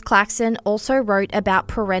 Justice Claxon also wrote about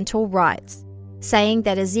parental rights, saying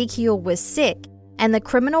that Ezekiel was sick and the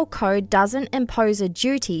criminal code doesn't impose a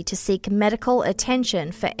duty to seek medical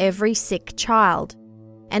attention for every sick child.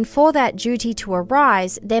 And for that duty to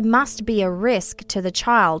arise, there must be a risk to the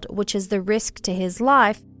child, which is the risk to his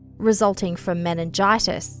life resulting from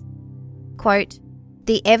meningitis. Quote,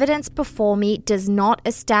 "The evidence before me does not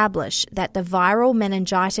establish that the viral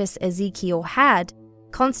meningitis Ezekiel had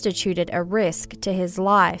constituted a risk to his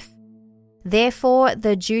life. Therefore,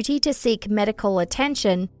 the duty to seek medical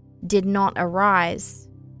attention did not arise."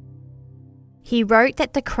 He wrote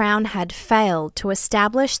that the Crown had failed to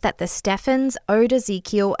establish that the Stephans owed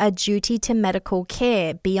Ezekiel a duty to medical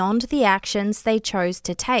care beyond the actions they chose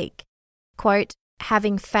to take. Quote,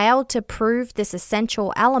 "Having failed to prove this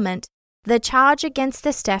essential element, the charge against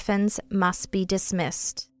the Stephans must be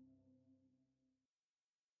dismissed."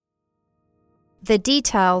 The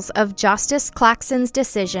details of Justice Claxon's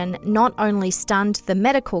decision not only stunned the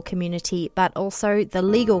medical community but also the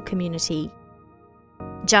legal community.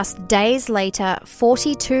 Just days later,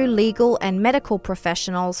 42 legal and medical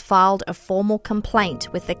professionals filed a formal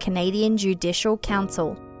complaint with the Canadian Judicial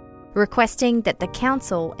Council, requesting that the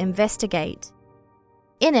council investigate.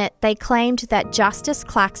 In it, they claimed that Justice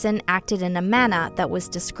Claxon acted in a manner that was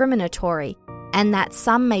discriminatory and that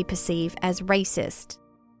some may perceive as racist.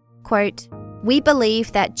 Quote, "We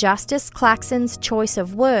believe that Justice Claxon's choice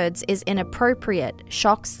of words is inappropriate,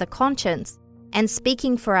 shocks the conscience, and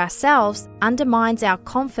speaking for ourselves undermines our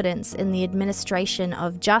confidence in the administration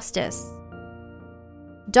of justice."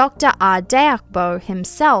 Dr. Adeakpo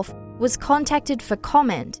himself was contacted for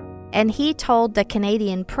comment, and he told the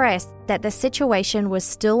Canadian press that the situation was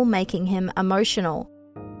still making him emotional.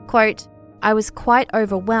 Quote, "I was quite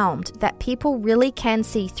overwhelmed that people really can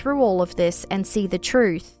see through all of this and see the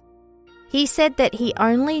truth." He said that he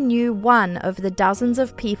only knew one of the dozens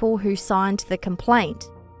of people who signed the complaint.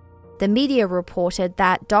 The media reported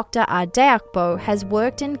that Dr. Adeakpo has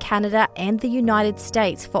worked in Canada and the United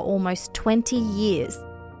States for almost 20 years,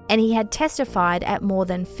 and he had testified at more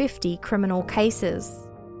than 50 criminal cases.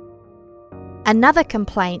 Another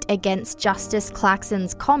complaint against Justice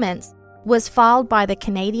Claxon's comments was filed by the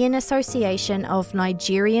Canadian Association of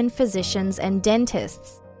Nigerian Physicians and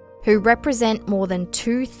Dentists, who represent more than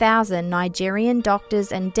 2,000 Nigerian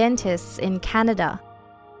doctors and dentists in Canada.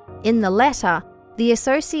 In the letter, the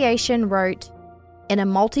association wrote, "In a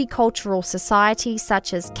multicultural society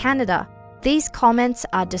such as Canada, these comments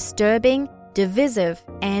are disturbing, divisive,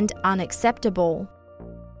 and unacceptable."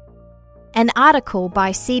 An article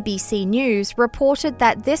by CBC News reported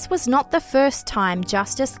that this was not the first time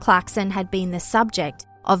Justice Claxon had been the subject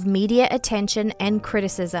of media attention and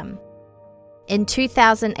criticism. In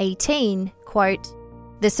 2018, quote,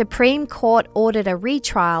 "The Supreme Court ordered a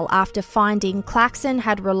retrial after finding Claxon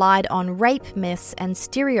had relied on rape myths and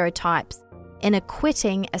stereotypes in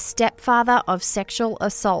acquitting a stepfather of sexual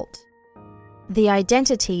assault. The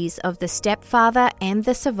identities of the stepfather and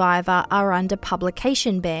the survivor are under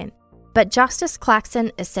publication ban, but Justice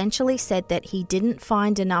Claxon essentially said that he didn't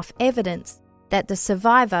find enough evidence that the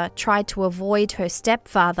survivor tried to avoid her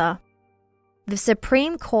stepfather. The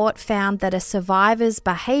Supreme Court found that a survivor's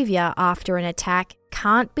behaviour after an attack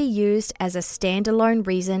can't be used as a standalone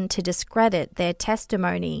reason to discredit their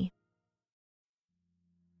testimony."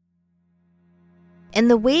 In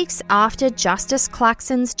the weeks after Justice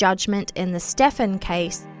Claxon's judgment in the Stephan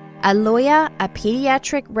case, a lawyer, a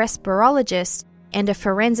paediatric respirologist, and a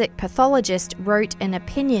forensic pathologist wrote an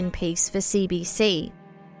opinion piece for CBC.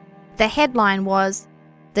 The headline was,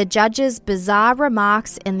 "The judge's bizarre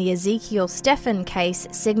remarks in the Ezekiel Stephan case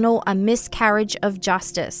signal a miscarriage of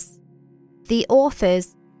justice." The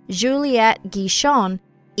authors, Juliette Guichon,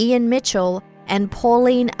 Ian Mitchell, and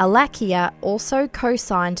Pauline Alakia also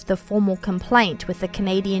co-signed the formal complaint with the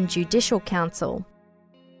Canadian Judicial Council.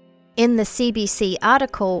 In the CBC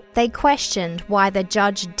article, they questioned why the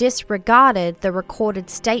judge disregarded the recorded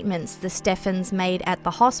statements the Stephans made at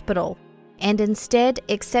the hospital and instead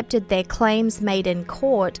accepted their claims made in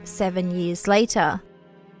court 7 years later.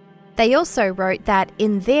 They also wrote that,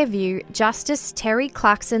 in their view, Justice Terry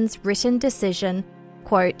Clarkson's written decision,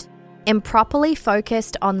 quote, improperly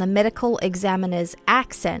focused on the medical examiner's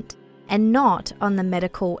accent and not on the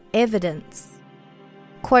medical evidence.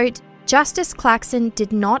 Quote, Justice Clarkson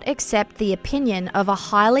did not accept the opinion of a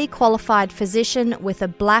highly qualified physician with a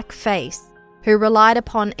black face who relied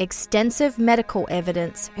upon extensive medical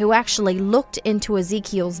evidence, who actually looked into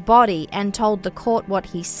Ezekiel's body and told the court what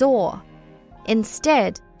he saw.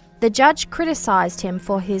 Instead, the judge criticized him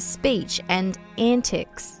for his speech and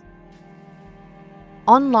antics.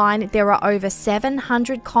 Online, there are over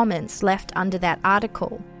 700 comments left under that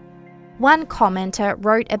article. One commenter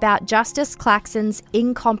wrote about Justice Clarkson's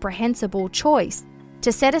incomprehensible choice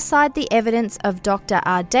to set aside the evidence of Dr.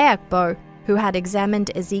 Ardeakbo, who had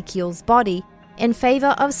examined Ezekiel's body, in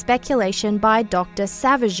favor of speculation by Dr.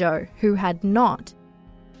 Savageau, who had not.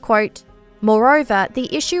 Quote, moreover,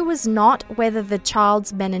 the issue was not whether the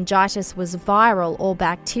child's meningitis was viral or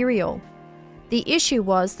bacterial. The issue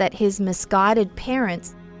was that his misguided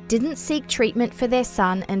parents didn't seek treatment for their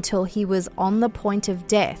son until he was on the point of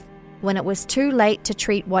death, when it was too late to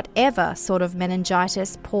treat whatever sort of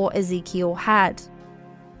meningitis poor Ezekiel had.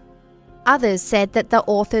 Others said that the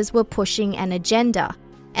authors were pushing an agenda,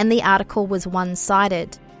 and the article was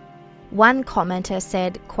one-sided. One commenter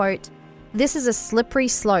said, quote, this is a slippery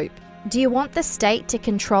slope. Do you want the state to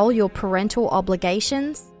control your parental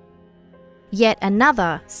obligations? Yet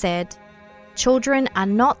another said, children are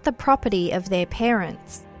not the property of their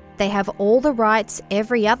parents. They have all the rights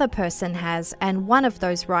every other person has, and one of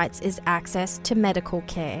those rights is access to medical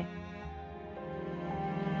care.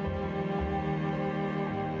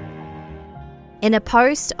 In a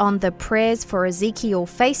post on the Prayers for Ezekiel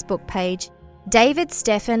Facebook page, David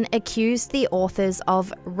Stephan accused the authors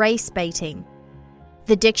of race baiting.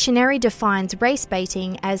 The dictionary defines race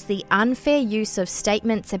baiting as the unfair use of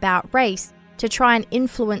statements about race to try and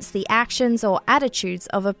influence the actions or attitudes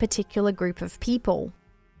of a particular group of people.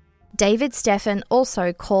 David Stephan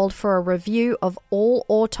also called for a review of all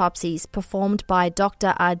autopsies performed by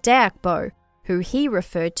Dr. Ardeakbo, who he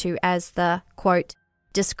referred to as the, quote,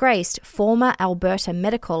 disgraced former Alberta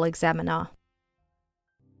medical examiner.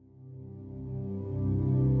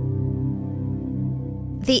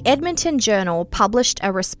 The Edmonton Journal published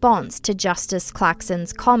a response to Justice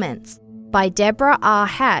Clarkson's comments by Deborah R.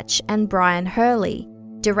 Hatch and Brian Hurley,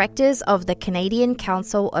 directors of the Canadian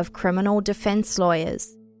Council of Criminal Defence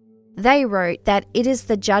Lawyers. They wrote that it is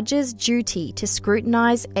the judge's duty to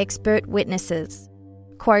scrutinise expert witnesses.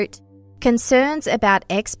 Quote, concerns about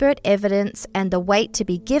expert evidence and the weight to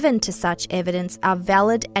be given to such evidence are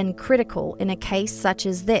valid and critical in a case such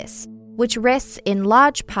as this, which rests in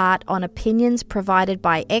large part on opinions provided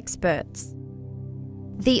by experts.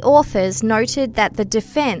 The authors noted that the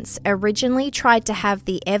defence originally tried to have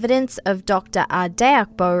the evidence of Dr.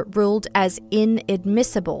 Ardeakbo ruled as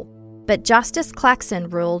inadmissible, but Justice Clarkson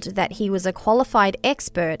ruled that he was a qualified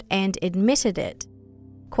expert and admitted it.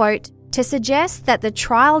 Quote, to suggest that the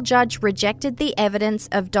trial judge rejected the evidence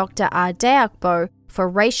of Dr. Ardeakbo for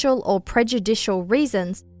racial or prejudicial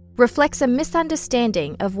reasons reflects a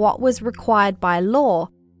misunderstanding of what was required by law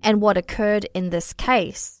and what occurred in this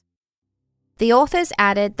case. The authors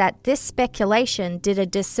added that this speculation did a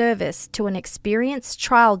disservice to an experienced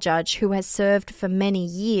trial judge who has served for many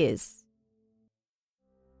years.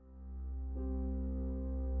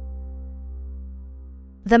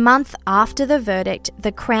 The month after the verdict,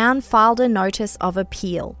 the Crown filed a notice of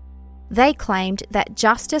appeal. They claimed that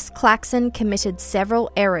Justice Clarkson committed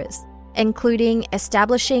several errors, including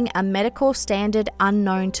establishing a medical standard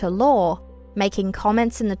unknown to law, making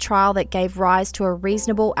comments in the trial that gave rise to a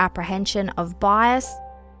reasonable apprehension of bias,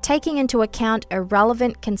 taking into account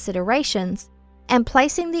irrelevant considerations, and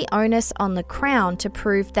placing the onus on the Crown to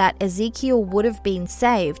prove that Ezekiel would have been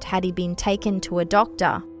saved had he been taken to a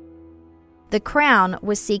doctor. The Crown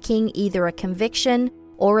was seeking either a conviction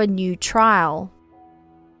or a new trial.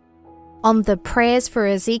 On the Prayers for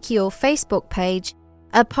Ezekiel Facebook page,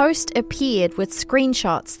 a post appeared with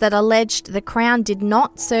screenshots that alleged the Crown did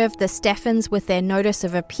not serve the Stephans with their notice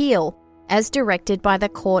of appeal, as directed by the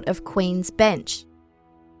Court of Queen's Bench.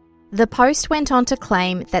 The post went on to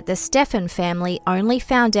claim that the Stephan family only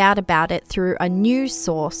found out about it through a news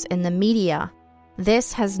source in the media.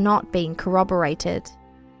 This has not been corroborated.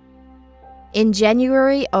 In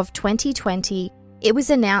January of 2020, it was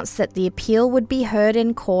announced that the appeal would be heard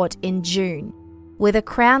in court in June, where the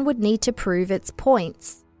Crown would need to prove its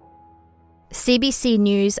points. CBC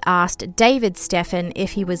News asked David Stephan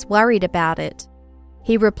if he was worried about it.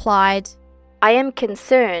 He replied, "I am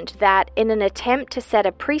concerned that in an attempt to set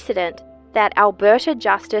a precedent, that Alberta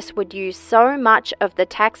Justice would use so much of the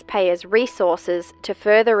taxpayers' resources to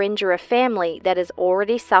further injure a family that has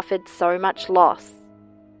already suffered so much loss."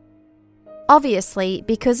 Obviously,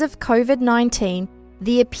 because of COVID-19,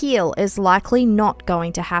 the appeal is likely not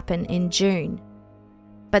going to happen in June.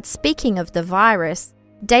 But speaking of the virus,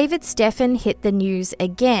 David Stephan hit the news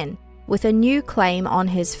again with a new claim on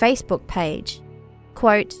his Facebook page.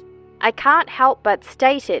 Quote, "I can't help but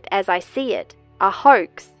state it as I see it, a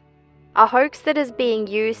hoax. A hoax that is being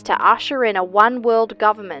used to usher in a one-world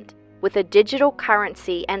government with a digital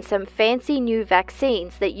currency and some fancy new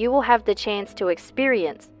vaccines that you will have the chance to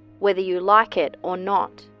experience, whether you like it or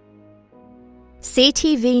not."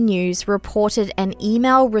 CTV News reported an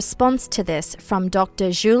email response to this from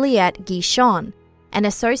Dr. Juliette Guichon, an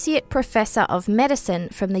associate professor of medicine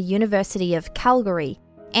from the University of Calgary,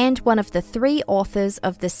 and one of the 3 authors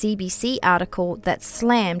of the CBC article that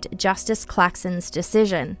slammed Justice Claxon's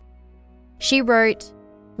decision. She wrote,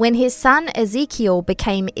 "When his son Ezekiel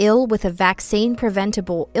became ill with a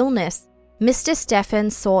vaccine-preventable illness, Mr. Stephan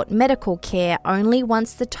sought medical care only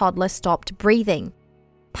once the toddler stopped breathing.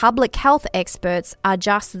 Public health experts are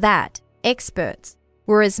just that, experts,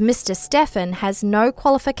 whereas Mr. Stephan has no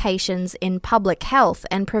qualifications in public health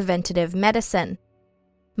and preventative medicine.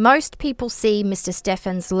 Most people see Mr.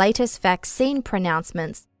 Stephan's latest vaccine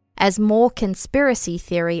pronouncements as more conspiracy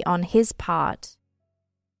theory on his part."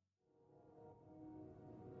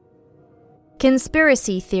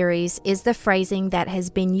 Conspiracy theories is the phrasing that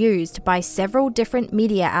has been used by several different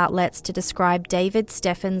media outlets to describe David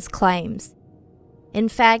Stephan's claims. In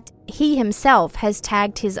fact, he himself has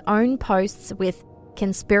tagged his own posts with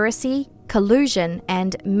conspiracy, collusion,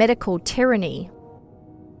 and medical tyranny.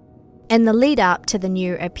 In the lead-up to the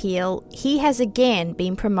new appeal, he has again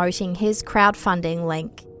been promoting his crowdfunding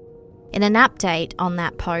link. In an update on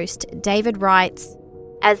that post, David writes,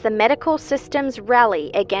 "As the medical system's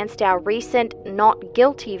rally against our recent not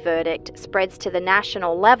guilty verdict spreads to the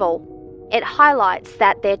national level, it highlights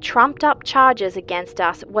that their trumped-up charges against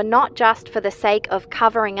us were not just for the sake of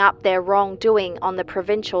covering up their wrongdoing on the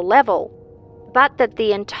provincial level, but that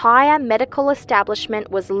the entire medical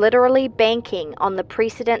establishment was literally banking on the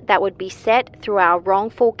precedent that would be set through our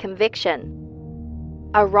wrongful conviction.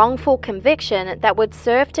 A wrongful conviction that would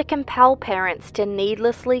serve to compel parents to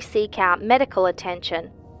needlessly seek out medical attention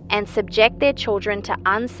and subject their children to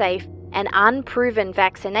unsafe and unproven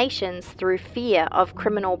vaccinations through fear of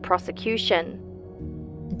criminal prosecution."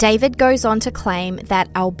 David goes on to claim that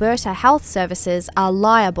Alberta Health Services are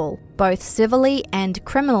liable, both civilly and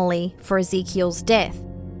criminally, for Ezekiel's death,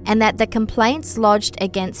 and that the complaints lodged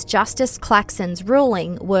against Justice Claxon's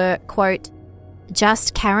ruling were, quote,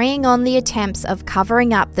 "just carrying on the attempts of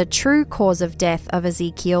covering up the true cause of death of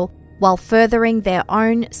Ezekiel while furthering their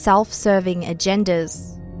own self-serving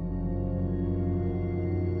agendas."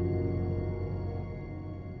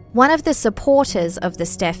 One of the supporters of the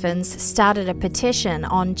Stephans started a petition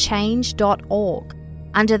on change.org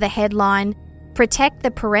under the headline, "Protect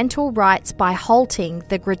the Parental Rights by Halting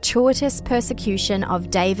the Gratuitous Persecution of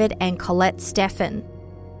David and Colette Stephan."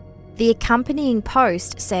 The accompanying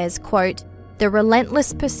post says, quote, "The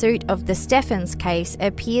relentless pursuit of the Stephans case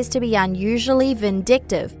appears to be unusually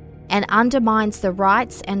vindictive and undermines the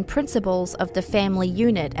rights and principles of the family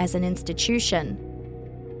unit as an institution."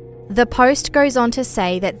 The post goes on to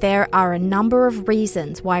say that there are a number of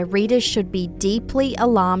reasons why readers should be deeply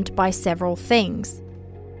alarmed by several things.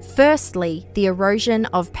 Firstly, the erosion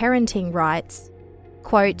of parenting rights.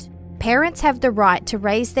 Quote, "Parents have the right to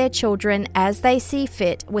raise their children as they see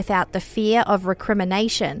fit without the fear of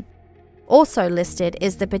recrimination." Also listed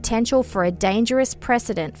is the potential for a dangerous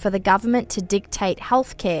precedent for the government to dictate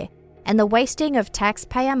healthcare and the wasting of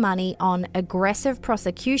taxpayer money on aggressive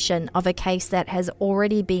prosecution of a case that has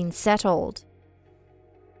already been settled.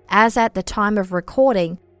 As at the time of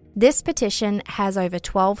recording, this petition has over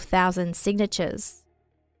 12,000 signatures.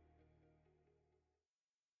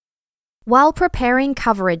 While preparing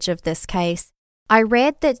coverage of this case, I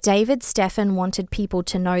read that David Stephan wanted people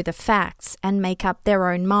to know the facts and make up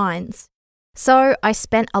their own minds. So I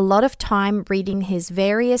spent a lot of time reading his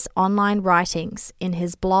various online writings in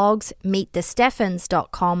his blogs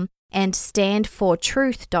meetthestephans.com and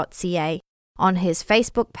standfortruth.ca, on his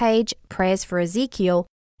Facebook page Prayers for Ezekiel,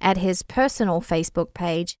 at his personal Facebook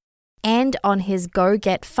page, and on his Go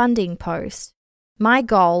Get Funding post. My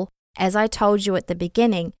goal as I told you at the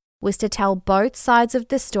beginning, was to tell both sides of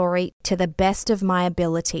the story to the best of my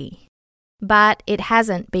ability. But it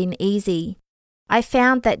hasn't been easy. I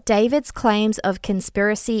found that David's claims of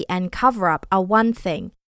conspiracy and cover-up are one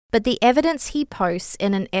thing, but the evidence he posts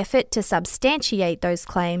in an effort to substantiate those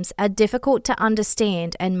claims are difficult to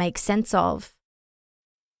understand and make sense of.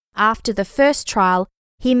 After the first trial,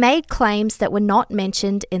 he made claims that were not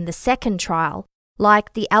mentioned in the second trial,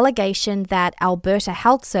 like the allegation that Alberta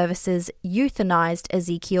Health Services euthanized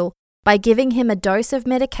Ezekiel by giving him a dose of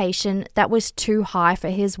medication that was too high for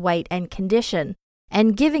his weight and condition,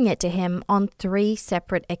 and giving it to him on 3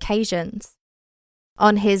 separate occasions.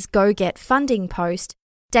 On his Go Get Funding post,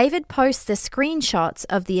 David posts the screenshots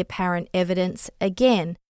of the apparent evidence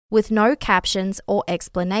again, with no captions or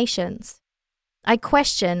explanations. I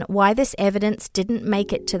question why this evidence didn't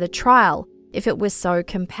make it to the trial if it was so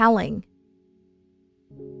compelling.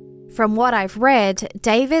 From what I've read,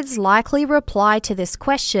 David's likely reply to this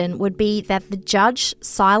question would be that the judge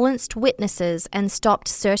silenced witnesses and stopped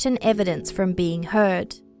certain evidence from being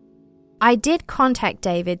heard. I did contact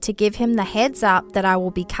David to give him the heads up that I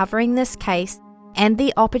will be covering this case and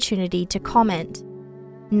the opportunity to comment.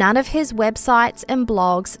 None of his websites and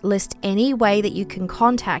blogs list any way that you can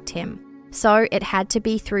contact him, so it had to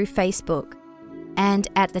be through Facebook. And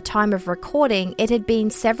at the time of recording, it had been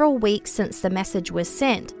several weeks since the message was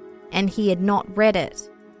sent, and he had not read it.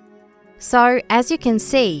 So, as you can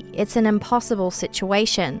see, it's an impossible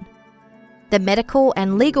situation. The medical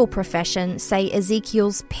and legal profession say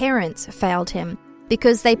Ezekiel's parents failed him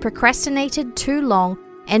because they procrastinated too long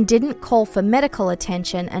and didn't call for medical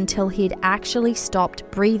attention until he'd actually stopped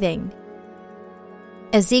breathing.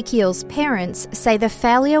 Ezekiel's parents say the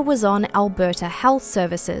failure was on Alberta Health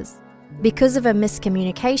Services. Because of a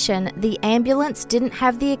miscommunication, the ambulance didn't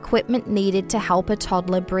have the equipment needed to help a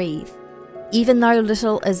toddler breathe, even though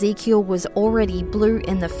little Ezekiel was already blue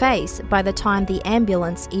in the face by the time the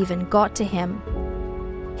ambulance even got to him.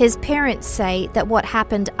 His parents say that what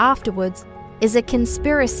happened afterwards is a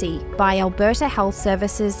conspiracy by Alberta Health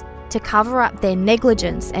Services to cover up their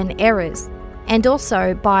negligence and errors, and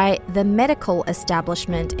also by the medical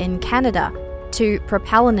establishment in Canada to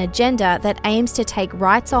propel an agenda that aims to take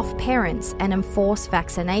rights off parents and enforce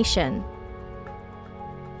vaccination.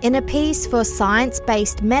 In a piece for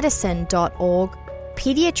ScienceBasedMedicine.org,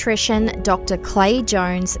 pediatrician Dr. Clay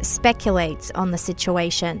Jones speculates on the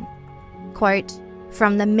situation. Quote,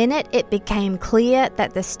 "From the minute it became clear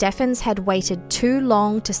that the Stephans had waited too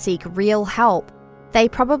long to seek real help, they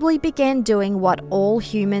probably began doing what all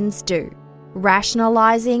humans do,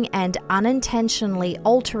 rationalizing and unintentionally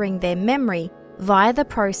altering their memory via the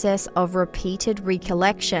process of repeated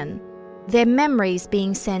recollection, their memories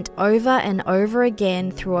being sent over and over again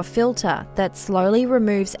through a filter that slowly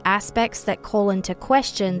removes aspects that call into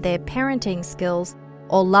question their parenting skills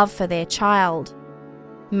or love for their child.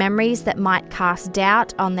 Memories that might cast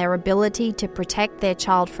doubt on their ability to protect their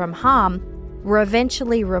child from harm were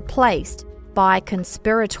eventually replaced by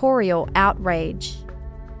conspiratorial outrage."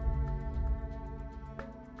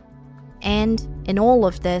 And in all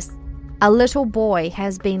of this, a little boy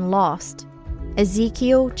has been lost,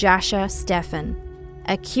 Ezekiel Jasher Stephan,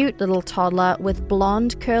 a cute little toddler with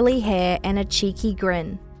blonde curly hair and a cheeky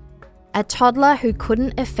grin. A toddler who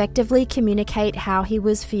couldn't effectively communicate how he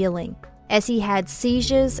was feeling, as he had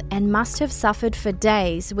seizures and must have suffered for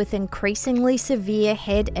days with increasingly severe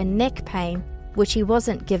head and neck pain, which he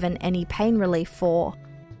wasn't given any pain relief for.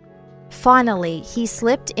 Finally, he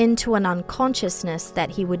slipped into an unconsciousness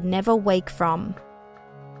that he would never wake from.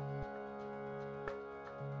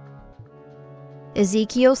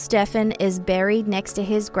 Ezekiel Stephan is buried next to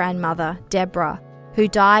his grandmother, Deborah, who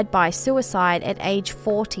died by suicide at age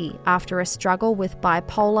 40 after a struggle with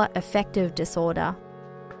bipolar affective disorder.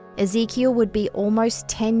 Ezekiel would be almost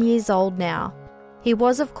 10 years old now. He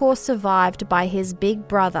was, of course, survived by his big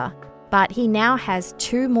brother, but he now has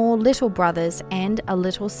 2 more little brothers and a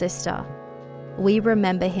little sister. We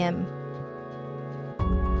remember him.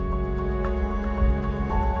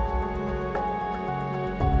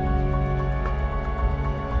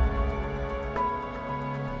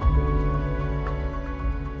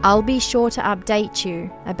 I'll be sure to update you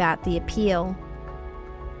about the appeal.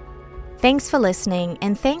 Thanks for listening,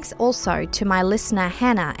 and thanks also to my listener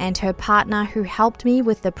Hannah and her partner who helped me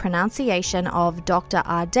with the pronunciation of Dr.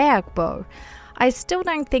 Ardeagbo. I still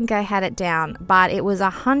don't think I had it down, but it was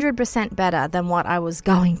 100% better than what I was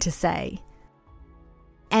going to say.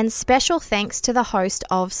 And special thanks to the host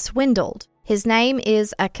of Swindled. His name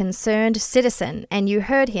is A Concerned Citizen, and you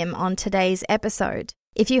heard him on today's episode.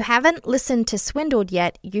 If you haven't listened to Swindled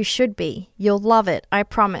yet, you should be. You'll love it, I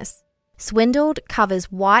promise. Swindled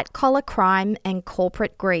covers white-collar crime and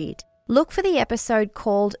corporate greed. Look for the episode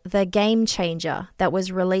called The Game Changer that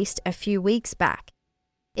was released a few weeks back.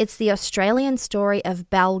 It's the Australian story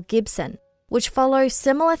of Belle Gibson, which follows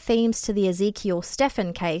similar themes to the Ezekiel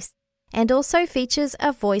Stephan case and also features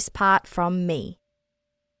a voice part from me.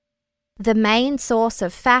 The main source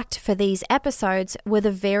of fact for these episodes were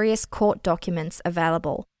the various court documents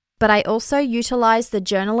available, but I also utilised the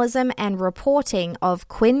journalism and reporting of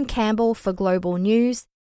Quinn Campbell for Global News,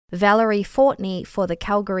 Valerie Fortney for the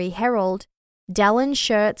Calgary Herald, Dallin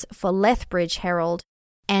Schertz for Lethbridge Herald,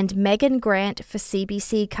 and Megan Grant for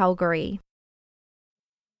CBC Calgary.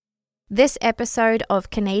 This episode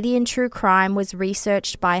of Canadian True Crime was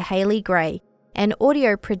researched by Hayley Gray, and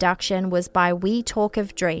audio production was by We Talk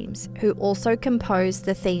of Dreams, who also composed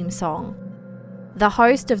the theme song. The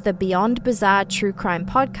host of the Beyond Bizarre True Crime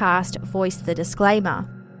podcast voiced the disclaimer.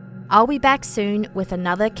 I'll be back soon with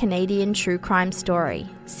another Canadian true crime story.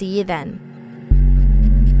 See you then.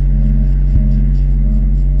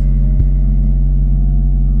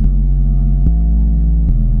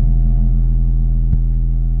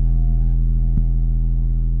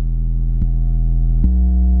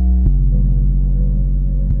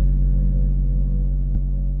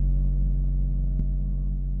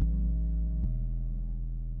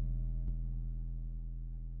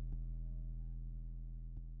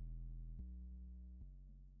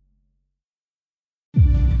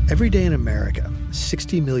 Every day in America,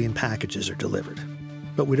 60 million packages are delivered,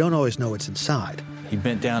 but we don't always know what's inside. He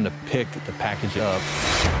bent down to pick the package up.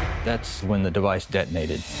 That's when the device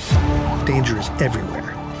detonated. Danger is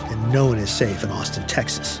everywhere, and no one is safe in Austin,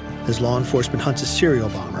 Texas, as law enforcement hunts a serial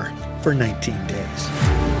bomber for 19 days.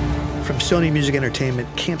 From Sony Music Entertainment,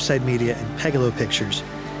 Campside Media, and Pegalo Pictures,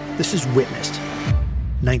 this is Witnessed.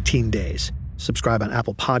 19 Days. Subscribe on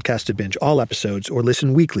Apple Podcasts to binge all episodes or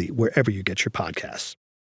listen weekly wherever you get your podcasts.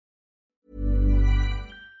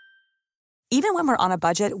 Even when we're on a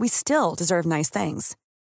budget, we still deserve nice things.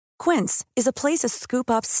 Quince is a place to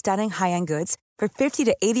scoop up stunning high-end goods for 50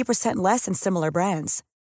 to 80% less than similar brands.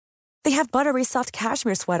 They have buttery soft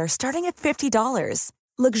cashmere sweaters starting at $50,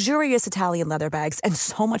 luxurious Italian leather bags, and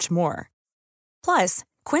so much more. Plus,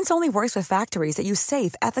 Quince only works with factories that use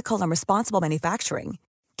safe, ethical, and responsible manufacturing.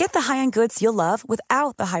 Get the high-end goods you'll love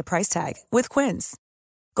without the high price tag with Quince.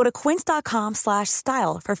 Go to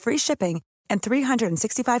quince.com/style for free shipping and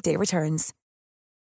 365-day returns.